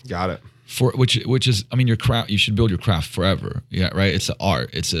craft. Got it. For which is, I mean, your craft, you should build your craft forever. Yeah, right. It's an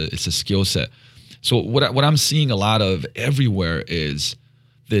art. It's a skill set. So what I'm seeing a lot of everywhere is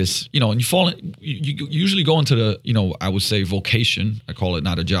this, and you usually go into the, I would say vocation. I call it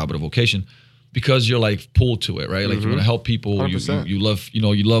not a job, but a vocation, because you're like pulled to it, right? Like you want to help people. You love,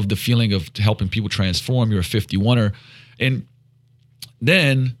 you love the feeling of helping people transform. You're a 51er. And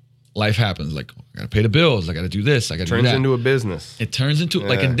then life happens. Like, I got to pay the bills. I got to do this. I got to do that. Turns into a business. It turns into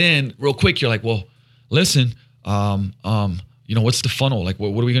and then real quick, you're like, well, listen, what's the funnel? Like, what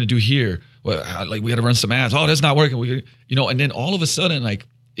are we going to do here? Well, like we got to run some ads. Oh, that's not working. And then all of a sudden, like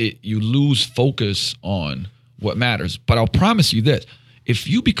you lose focus on what matters. But I'll promise you this: if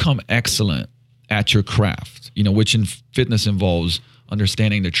you become excellent at your craft, which in fitness involves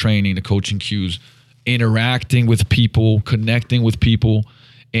understanding the training, the coaching cues, interacting with people, connecting with people,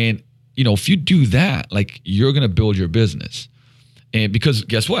 and if you do that, like you're gonna build your business. And because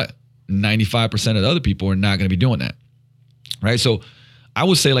guess what? 95% of the other people are not gonna be doing that, right? So I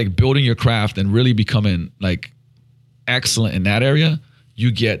would say like building your craft and really becoming like excellent in that area,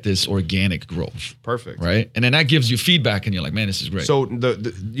 you get this organic growth. Perfect. Right? And then that gives you feedback and you're like, man, this is great. So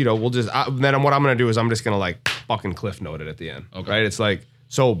we'll just, then what I'm going to do is I'm just going to like fucking cliff note it at the end. Okay. Right? It's like,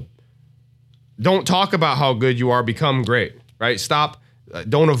 so don't talk about how good you are, become great, right? Stop.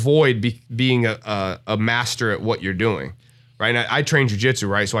 don't avoid being a master at what you're doing. Right. And I train jiu-jitsu,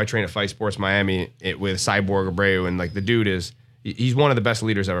 right? So I train at Fight Sports Miami with Cyborg Abreu, and like the dude he's one of the best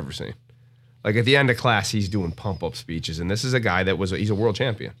leaders I've ever seen. Like at the end of class, he's doing pump-up speeches, and this is a guy he's a world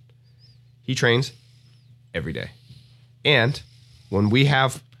champion. He trains every day. And when we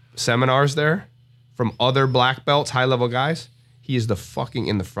have seminars there from other black belts, high-level guys, he is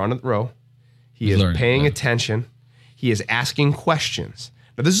in the front of the row. He is paying attention. He is asking questions.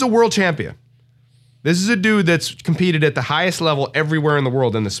 Now, this is a world champion. This is a dude that's competed at the highest level everywhere in the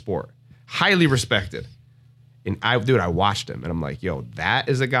world in the sport. Highly respected. And I watched him, and I'm like, yo, that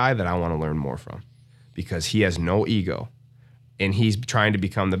is a guy that I want to learn more from because he has no ego, and he's trying to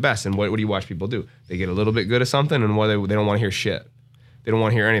become the best. And what do you watch people do? They get a little bit good at something, and they don't want to hear shit. They don't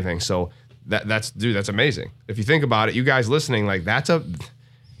want to hear anything. So that's amazing. If you think about it, you guys listening, like that's a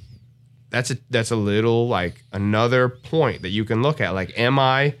little like another point that you can look at. Like, am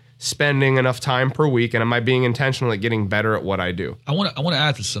I spending enough time per week, and am I being intentional at getting better at what I do? I want to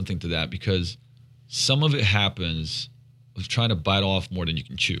add something to that because some of it happens with trying to bite off more than you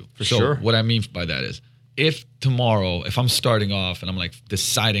can chew. So sure. What I mean by that is, if tomorrow, if I'm starting off and I'm like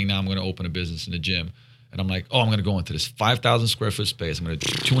deciding now I'm going to open a business in the gym, and I'm like, I'm going to go into this 5,000 square foot space, I'm going to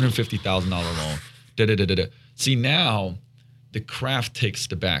do $250,000 loan, See, now the craft takes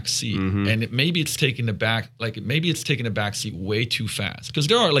the back seat, and maybe it's taking the back seat way too fast, because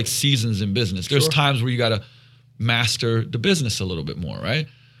there are like seasons in business. There's times where you got to master the business a little bit more, right?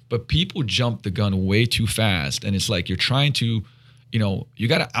 But people jump the gun way too fast, and it's like you're trying to, you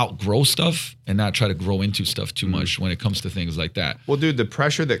got to outgrow stuff and not try to grow into stuff too much when it comes to things like that. Well, dude, the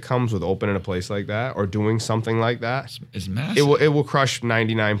pressure that comes with opening a place like that or doing something like that is massive. It will crush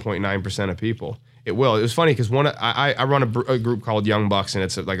 99.9% of people. It will. It was funny because I run a group called Young Bucks, and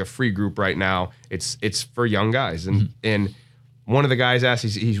it's like a free group right now. It's for young guys, and one of the guys asked,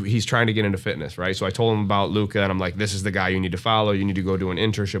 he's trying to get into fitness, right? So I told him about Luca, and I'm like, this is the guy you need to follow. You need to go do an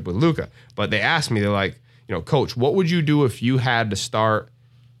internship with Luca. But they asked me, they're like, Coach, what would you do if you had to start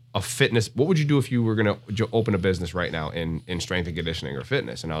a fitness? What would you do if you were going to open a business right now in strength and conditioning or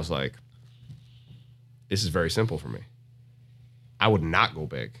fitness? And I was like, this is very simple for me. I would not go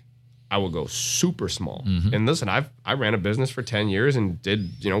big. I would go super small. And listen, I ran a business for 10 years and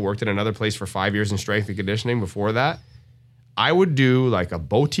worked at another place for 5 years in strength and conditioning before that. I would do like a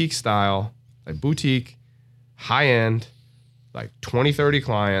boutique style, high end, like 20, 30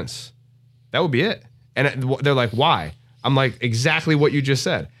 clients. That would be it. And they're like, why? I'm like, exactly what you just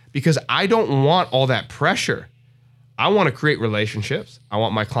said. Because I don't want all that pressure. I want to create relationships. I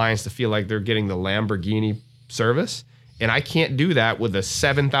want my clients to feel like they're getting the Lamborghini service. And I can't do that with a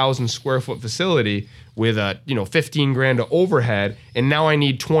 7,000 square foot facility with a 15 grand of overhead. And now I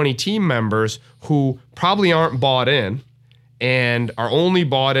need 20 team members who probably aren't bought in and are only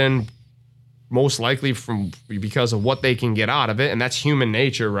bought in most likely because of what they can get out of it. And that's human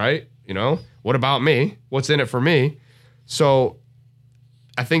nature, right? What about me? What's in it for me? So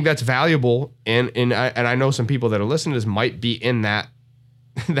I think that's valuable. And I know some people that are listening to this might be in that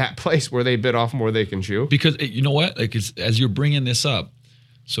place where they bit off more they can chew. Because you know what? Like, as you're bringing this up,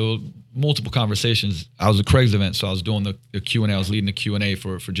 so multiple conversations. I was at Krebs event, so I was doing the Q&A. I was leading the Q&A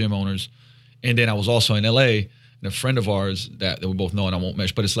for gym owners. And then I was also in LA, and a friend of ours that we both know, and I won't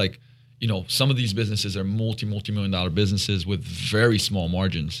mention, but it's like, some of these businesses are multi-million dollar businesses with very small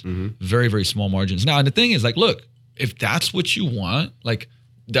margins, very, very small margins. Now, and the thing is, like, look, if that's what you want, like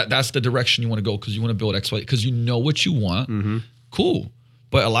that's the direction you want to go because you want to build X, Y, because you know what you want, cool.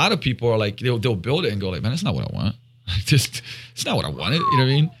 But a lot of people are like, they'll build it and go like, man, that's not what I want. It's not what I wanted. You know what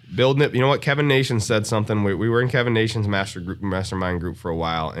I mean? Building it. You know what? Kevin Nation said something. We were in Kevin Nation's mastermind group for a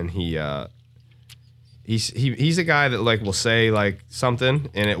while, and he's a guy that like will say like something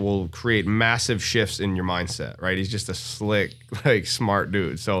and it will create massive shifts in your mindset, right? He's just a slick, like smart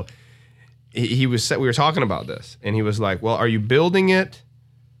dude. So we were talking about this, and he was like, well, are you building it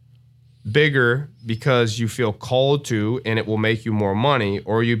bigger because you feel called to and it will make you more money,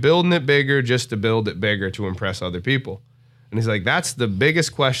 or are you building it bigger just to build it bigger to impress other people? And he's like, that's the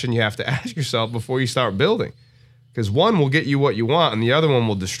biggest question you have to ask yourself before you start building, because one will get you what you want and the other one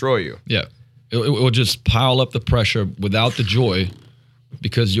will destroy you. Yeah. It will just pile up the pressure without the joy,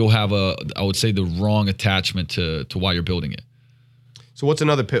 because you'll have I would say, the wrong attachment to why you're building it. So what's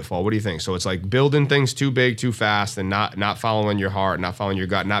another pitfall? What do you think? So it's like building things too big, too fast, and not following your heart, not following your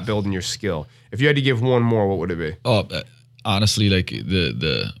gut, not building your skill. If you had to give one more, what would it be? Oh, honestly, like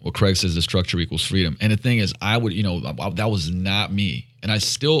what Craig says, the structure equals freedom. And the thing is, I would, that was not me. And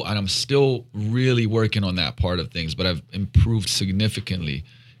I'm still really working on that part of things, but I've improved significantly.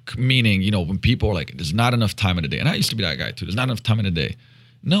 meaning, when people are like, there's not enough time in the day. And I used to be that guy too. There's not enough time in the day.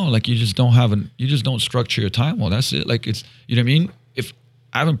 No, like you just don't structure your time well. That's it. Like it's, you know what I mean? If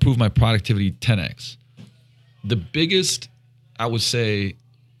I've improved my productivity 10x, the biggest, I would say,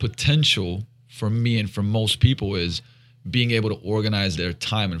 potential for me and for most people is being able to organize their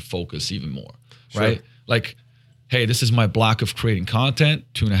time and focus even more, right? Sure. Like, hey, this is my block of creating content,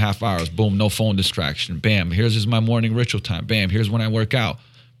 2.5 hours, boom, no phone distraction, bam, here's just my morning ritual time, bam, here's when I work out,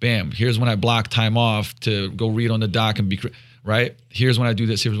 bam, here's when I block time off to go read on the dock and be, right? Here's when I do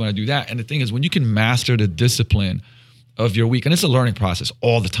this, here's when I do that. And the thing is, when you can master the discipline of your week, and it's a learning process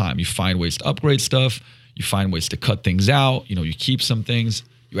all the time, you find ways to upgrade stuff, you find ways to cut things out, you keep some things,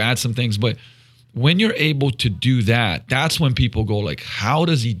 you add some things, but when you're able to do that, that's when people go like, how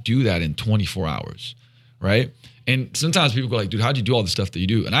does he do that in 24 hours, right? And sometimes people go like, dude, how'd you do all the stuff that you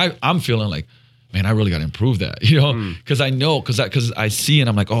do? And I'm feeling like, man, I really got to improve that, because I know, because I see and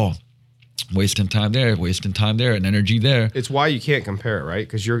I'm like, oh, wasting time there, and energy there. It's why you can't compare it, right?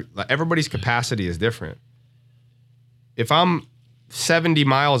 Because everybody's capacity is different. If I'm 70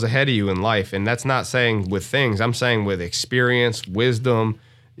 miles ahead of you in life, and that's not saying with things, I'm saying with experience, wisdom,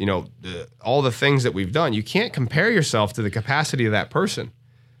 all the things that we've done, you can't compare yourself to the capacity of that person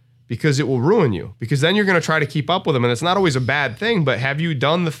because it will ruin you. Because then you're going to try to keep up with them, and it's not always a bad thing, but have you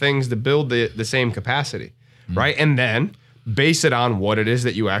done the things to build the same capacity, right? And then base it on what it is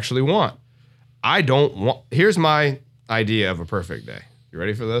that you actually want. Here's my idea of a perfect day. You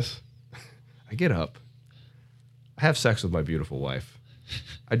ready for this? I get up. I have sex with my beautiful wife.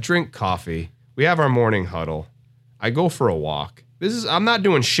 I drink coffee. We have our morning huddle. I go for a walk. I'm not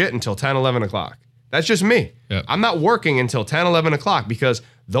doing shit until 10, 11 o'clock. That's just me. Yep. I'm not working until 10, 11 o'clock because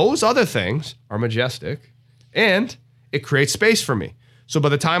those other things are majestic and it creates space for me. So by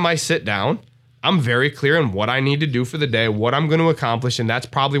the time I sit down, I'm very clear on what I need to do for the day, what I'm going to accomplish. And that's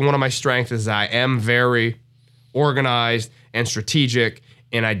probably one of my strengths is I am very organized and strategic.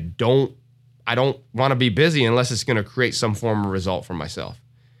 And I don't want to be busy unless it's going to create some form of result for myself.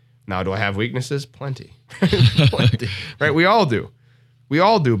 Now, do I have weaknesses? Plenty. Plenty. Right? We all do.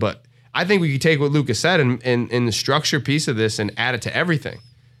 But I think we could take what Lucas said and the structure piece of this and add it to everything.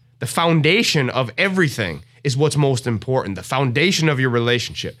 The foundation of everything is what's most important. The foundation of your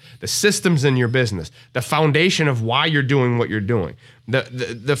relationship, the systems in your business, the foundation of why you're doing what you're doing,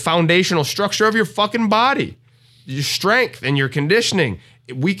 the foundational structure of your fucking body, your strength and your conditioning.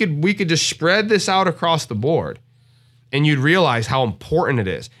 We could just spread this out across the board. And you'd realize how important it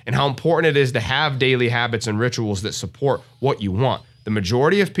is and how important it is to have daily habits and rituals that support what you want. The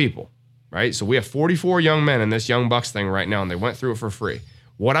majority of people, right? So we have 44 young men in this Young Bucks thing right now, and they went through it for free.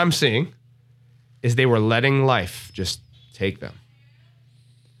 What I'm seeing is they were letting life just take them.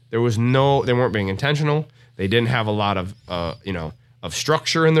 They weren't being intentional. They didn't have a lot of, of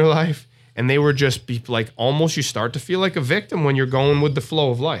structure in their life. And they were just almost you start to feel like a victim when you're going with the flow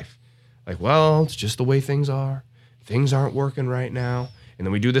of life. Like, well, it's just the way things are. Things aren't working right now. And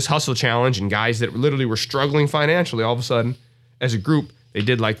then we do this hustle challenge, and guys that literally were struggling financially, all of a sudden, as a group, they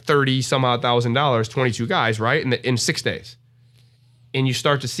did like $30,000, 22 guys, right? In 6 days. And you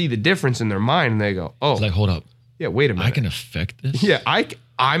start to see the difference in their mind, and they go, oh. It's like, hold up. Yeah, wait a minute. I can affect this? Yeah,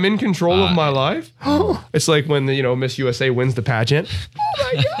 I'm in control of my life. It's like when Miss USA wins the pageant.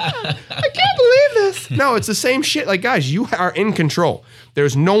 Oh my God, I can't believe this. No, it's the same shit. Like, guys, you are in control.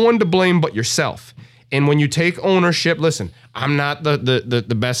 There's no one to blame but yourself. And when you take ownership, listen, I'm not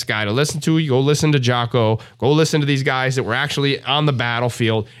the best guy to listen to. You go listen to Jocko. Go listen to these guys that were actually on the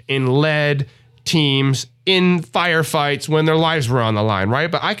battlefield and led teams in firefights when their lives were on the line, right?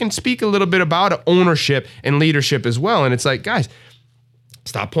 But I can speak a little bit about ownership and leadership as well. And it's like, guys,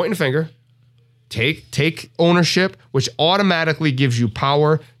 stop pointing a finger. Take ownership, which automatically gives you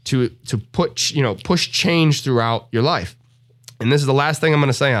power to push change throughout your life. And this is the last thing I'm going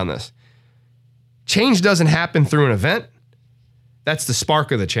to say on this. Change doesn't happen through an event. That's the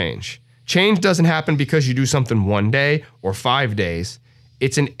spark of the change. Change doesn't happen because you do something one day or 5 days.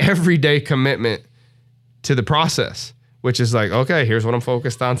 It's an everyday commitment to the process, which is like, okay, here's what I'm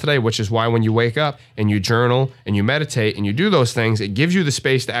focused on today, which is why when you wake up and you journal and you meditate and you do those things, it gives you the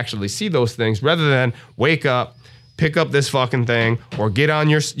space to actually see those things rather than wake up, pick up this fucking thing or get on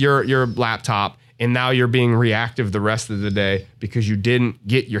your laptop and now you're being reactive the rest of the day because you didn't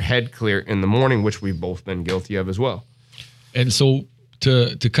get your head clear in the morning, which we've both been guilty of as well. And so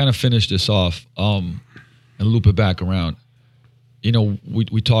to kind of finish this off and loop it back around,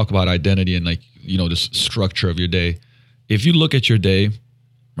 we talk about identity and this structure of your day. If you look at your day,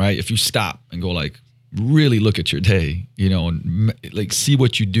 right, if you stop and go really look at your day, and see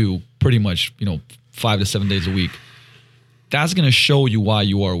what you do pretty much, 5 to 7 days a week, that's going to show you why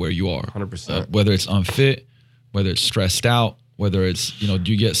you are where you are. 100%. Whether it's unfit, whether it's stressed out, whether it's, do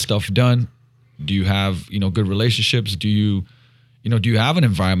you get stuff done? Do you have, good relationships? Do you have an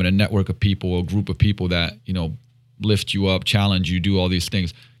environment, a network of people, a group of people that, lift you up, challenge you, do all these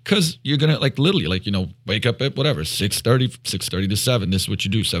things? Because you're going to literally wake up at whatever, 6:30 to 7. This is what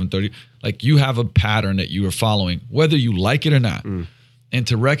you do, 7:30. You have a pattern that you are following, whether you like it or not. And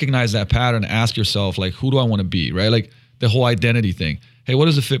to recognize that pattern, ask yourself, who do I want to be, right? The whole identity thing. Hey, what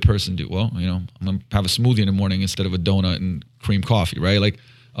does a fit person do? Well, I'm going to have a smoothie in the morning instead of a donut and cream coffee, right?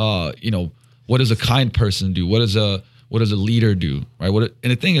 What does a kind person do? What does a leader do, right?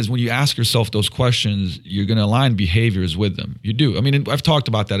 And the thing is, when you ask yourself those questions, you're going to align behaviors with them. You do. I mean, I've talked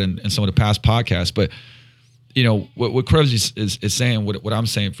about that in some of the past podcasts, but what Krebs is saying, what I'm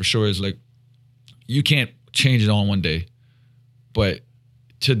saying for sure is you can't change it all in one day. But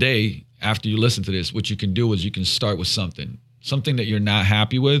today, after you listen to this, what you can do is you can start with something that you're not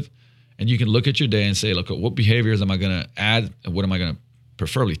happy with, and you can look at your day and say, look, what behaviors am I going to add, and what am I going to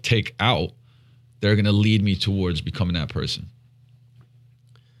preferably take out? They're going to lead me towards becoming that person.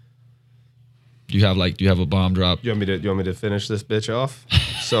 Do you have a bomb drop? You want me to finish this bitch off?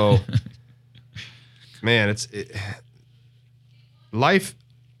 So, man, life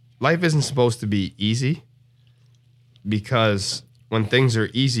isn't supposed to be easy, because when things are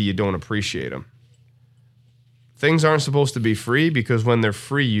easy, you don't appreciate them. Things aren't supposed to be free, because when they're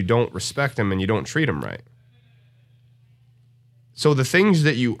free, you don't respect them and you don't treat them right. So the things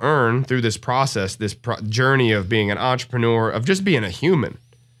that you earn through this process, this journey of being an entrepreneur, of just being a human,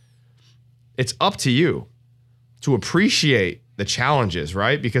 it's up to you to appreciate the challenges,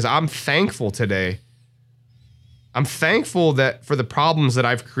 right? Because I'm thankful today. I'm thankful that for the problems that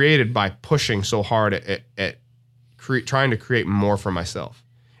I've created by pushing so hard at trying to create more for myself.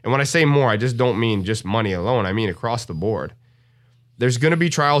 And when I say more, I just don't mean just money alone. I mean across the board. There's going to be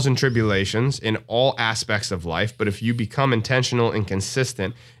trials and tribulations in all aspects of life, but if you become intentional and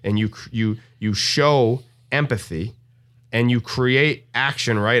consistent, and you show empathy, and you create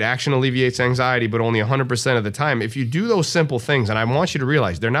action, right? Action alleviates anxiety, but only 100% of the time. If you do those simple things, and I want you to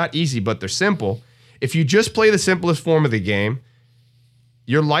realize they're not easy, but they're simple. If you just play the simplest form of the game,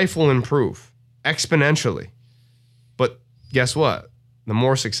 your life will improve exponentially. But guess what? The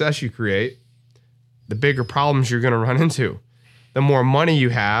more success you create, the bigger problems you're going to run into. The more money you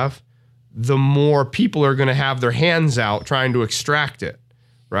have, the more people are going to have their hands out trying to extract it,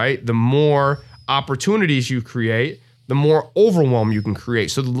 right? The more opportunities you create, the more overwhelm you can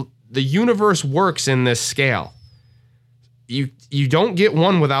create. So the universe works in this scale. You don't get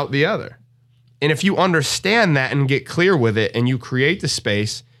one without the other. And if you understand that and get clear with it, and you create the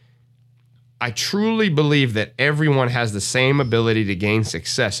space, I truly believe that everyone has the same ability to gain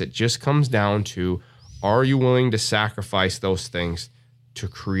success. It just comes down to, are you willing to sacrifice those things to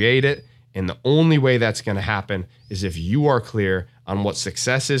create it? And the only way that's going to happen is if you are clear on what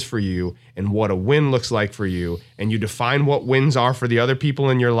success is for you and what a win looks like for you, and you define what wins are for the other people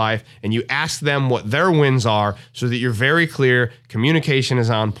in your life, and you ask them what their wins are, so that you're very clear, communication is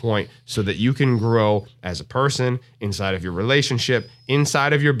on point, so that you can grow as a person, inside of your relationship,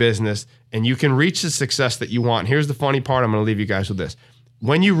 inside of your business, and you can reach the success that you want. Here's the funny part. I'm going to leave you guys with this.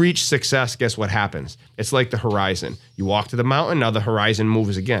 When you reach success, guess what happens? It's like the horizon. You walk to the mountain, now the horizon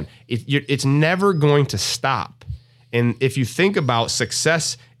moves again. It's never going to stop. And if you think about,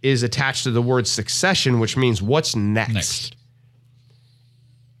 success is attached to the word succession, which means what's next.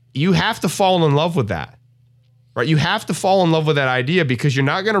 You have to fall in love with that, right? You have to fall in love with that idea, because you're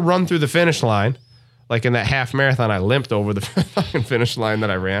not going to run through the finish line. Like in that half marathon, I limped over the fucking finish line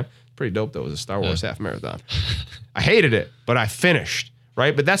that I ran. Pretty dope, though. It was a Star Wars half marathon. I hated it, but I finished.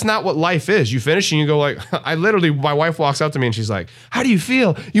 Right? But that's not what life is. You finish and you go like, my wife walks up to me and she's like, how do you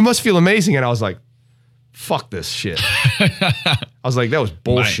feel? You must feel amazing. And I was like, fuck this shit. I was like, that was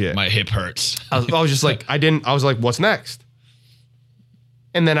bullshit. My hip hurts. I was just like, I was like, what's next?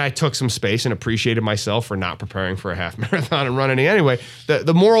 And then I took some space and appreciated myself for not preparing for a half marathon and running it anyway.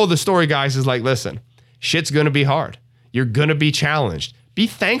 The moral of the story, guys, is like, listen, shit's going to be hard. You're going to be challenged. Be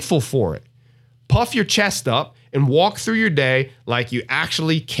thankful for it. Puff your chest up and walk through your day like you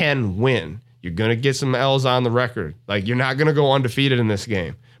actually can win. You're going to get some L's on the record. Like, you're not going to go undefeated in this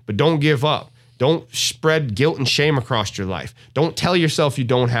game. But don't give up. Don't spread guilt and shame across your life. Don't tell yourself you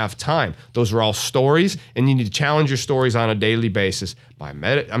don't have time. Those are all stories, and you need to challenge your stories on a daily basis by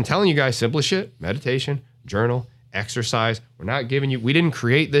I'm telling you guys, simple shit: meditation, journal, exercise. We didn't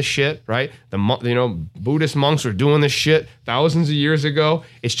create this shit, right? Buddhist monks were doing this shit thousands of years ago.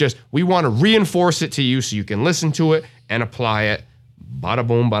 It's just, we want to reinforce it to you so you can listen to it and apply it. Bada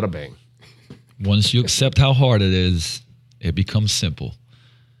boom, bada bang. Once you accept how hard it is, it becomes simple.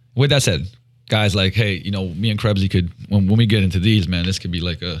 With that said, guys, like, hey, you know, me and Krebsy could, when we get into these, man, this could be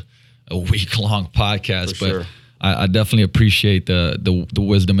like a week-long podcast. For sure. I definitely appreciate the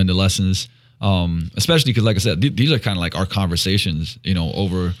wisdom and the lessons, especially because, like I said, these are kind of like our conversations, you know,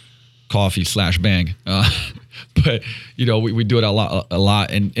 over coffee / bang. But, you know, we do it a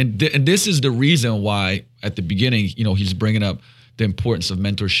lot. And this is the reason why at the beginning, you know, he's bringing up the importance of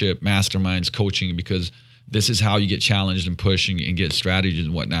mentorship, masterminds, coaching, because this is how you get challenged and pushing and get strategies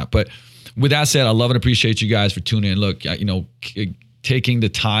and whatnot. But with that said, I love and appreciate you guys for tuning in. Look, you know, taking the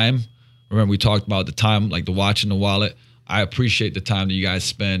time. Remember, we talked about the time, like the watch and the wallet. I appreciate the time that you guys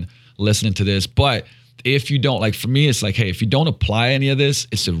spend listening to this. But if you don't, like for me, it's like, hey, if you don't apply any of this,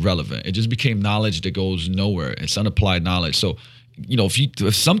 it's irrelevant. It just became knowledge that goes nowhere. It's unapplied knowledge. So, you know,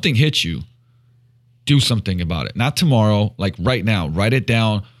 if something hits you, do something about it. Not tomorrow, like right now. Write it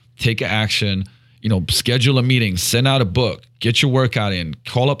down, take action, you know, schedule a meeting, send out a book, get your workout in,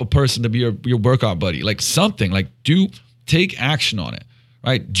 call up a person to be your workout buddy, like something, like take action on it,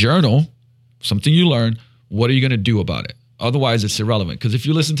 right? Journal something you learn. What are you going to do about it? Otherwise, it's irrelevant. Because if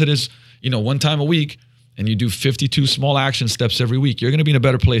you listen to this, you know, one time a week and you do 52 small action steps every week, you're going to be in a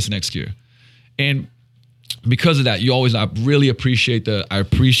better place next year. And because of that, I really appreciate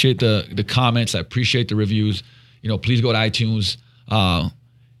the comments. I appreciate the reviews. You know, please go to iTunes,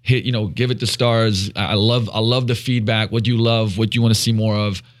 give it the stars. I love the feedback. What you love, what you want to see more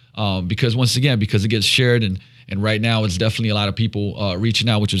of. Because once again, because it gets shared and right now it's definitely a lot of people reaching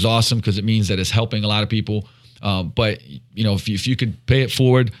out, which is awesome because it means that it's helping a lot of people. But you know, if you could pay it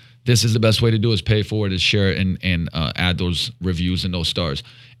forward, this is the best way to do it, is pay it forward, is share it and add those reviews and those stars.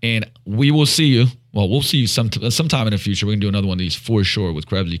 And we will see you. Well, we'll see you sometime in the future. We're gonna do another one of these for sure with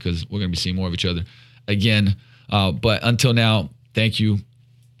Krebsy because we're gonna be seeing more of each other again. But until now, thank you,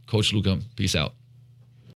 Coach Luca. Peace out.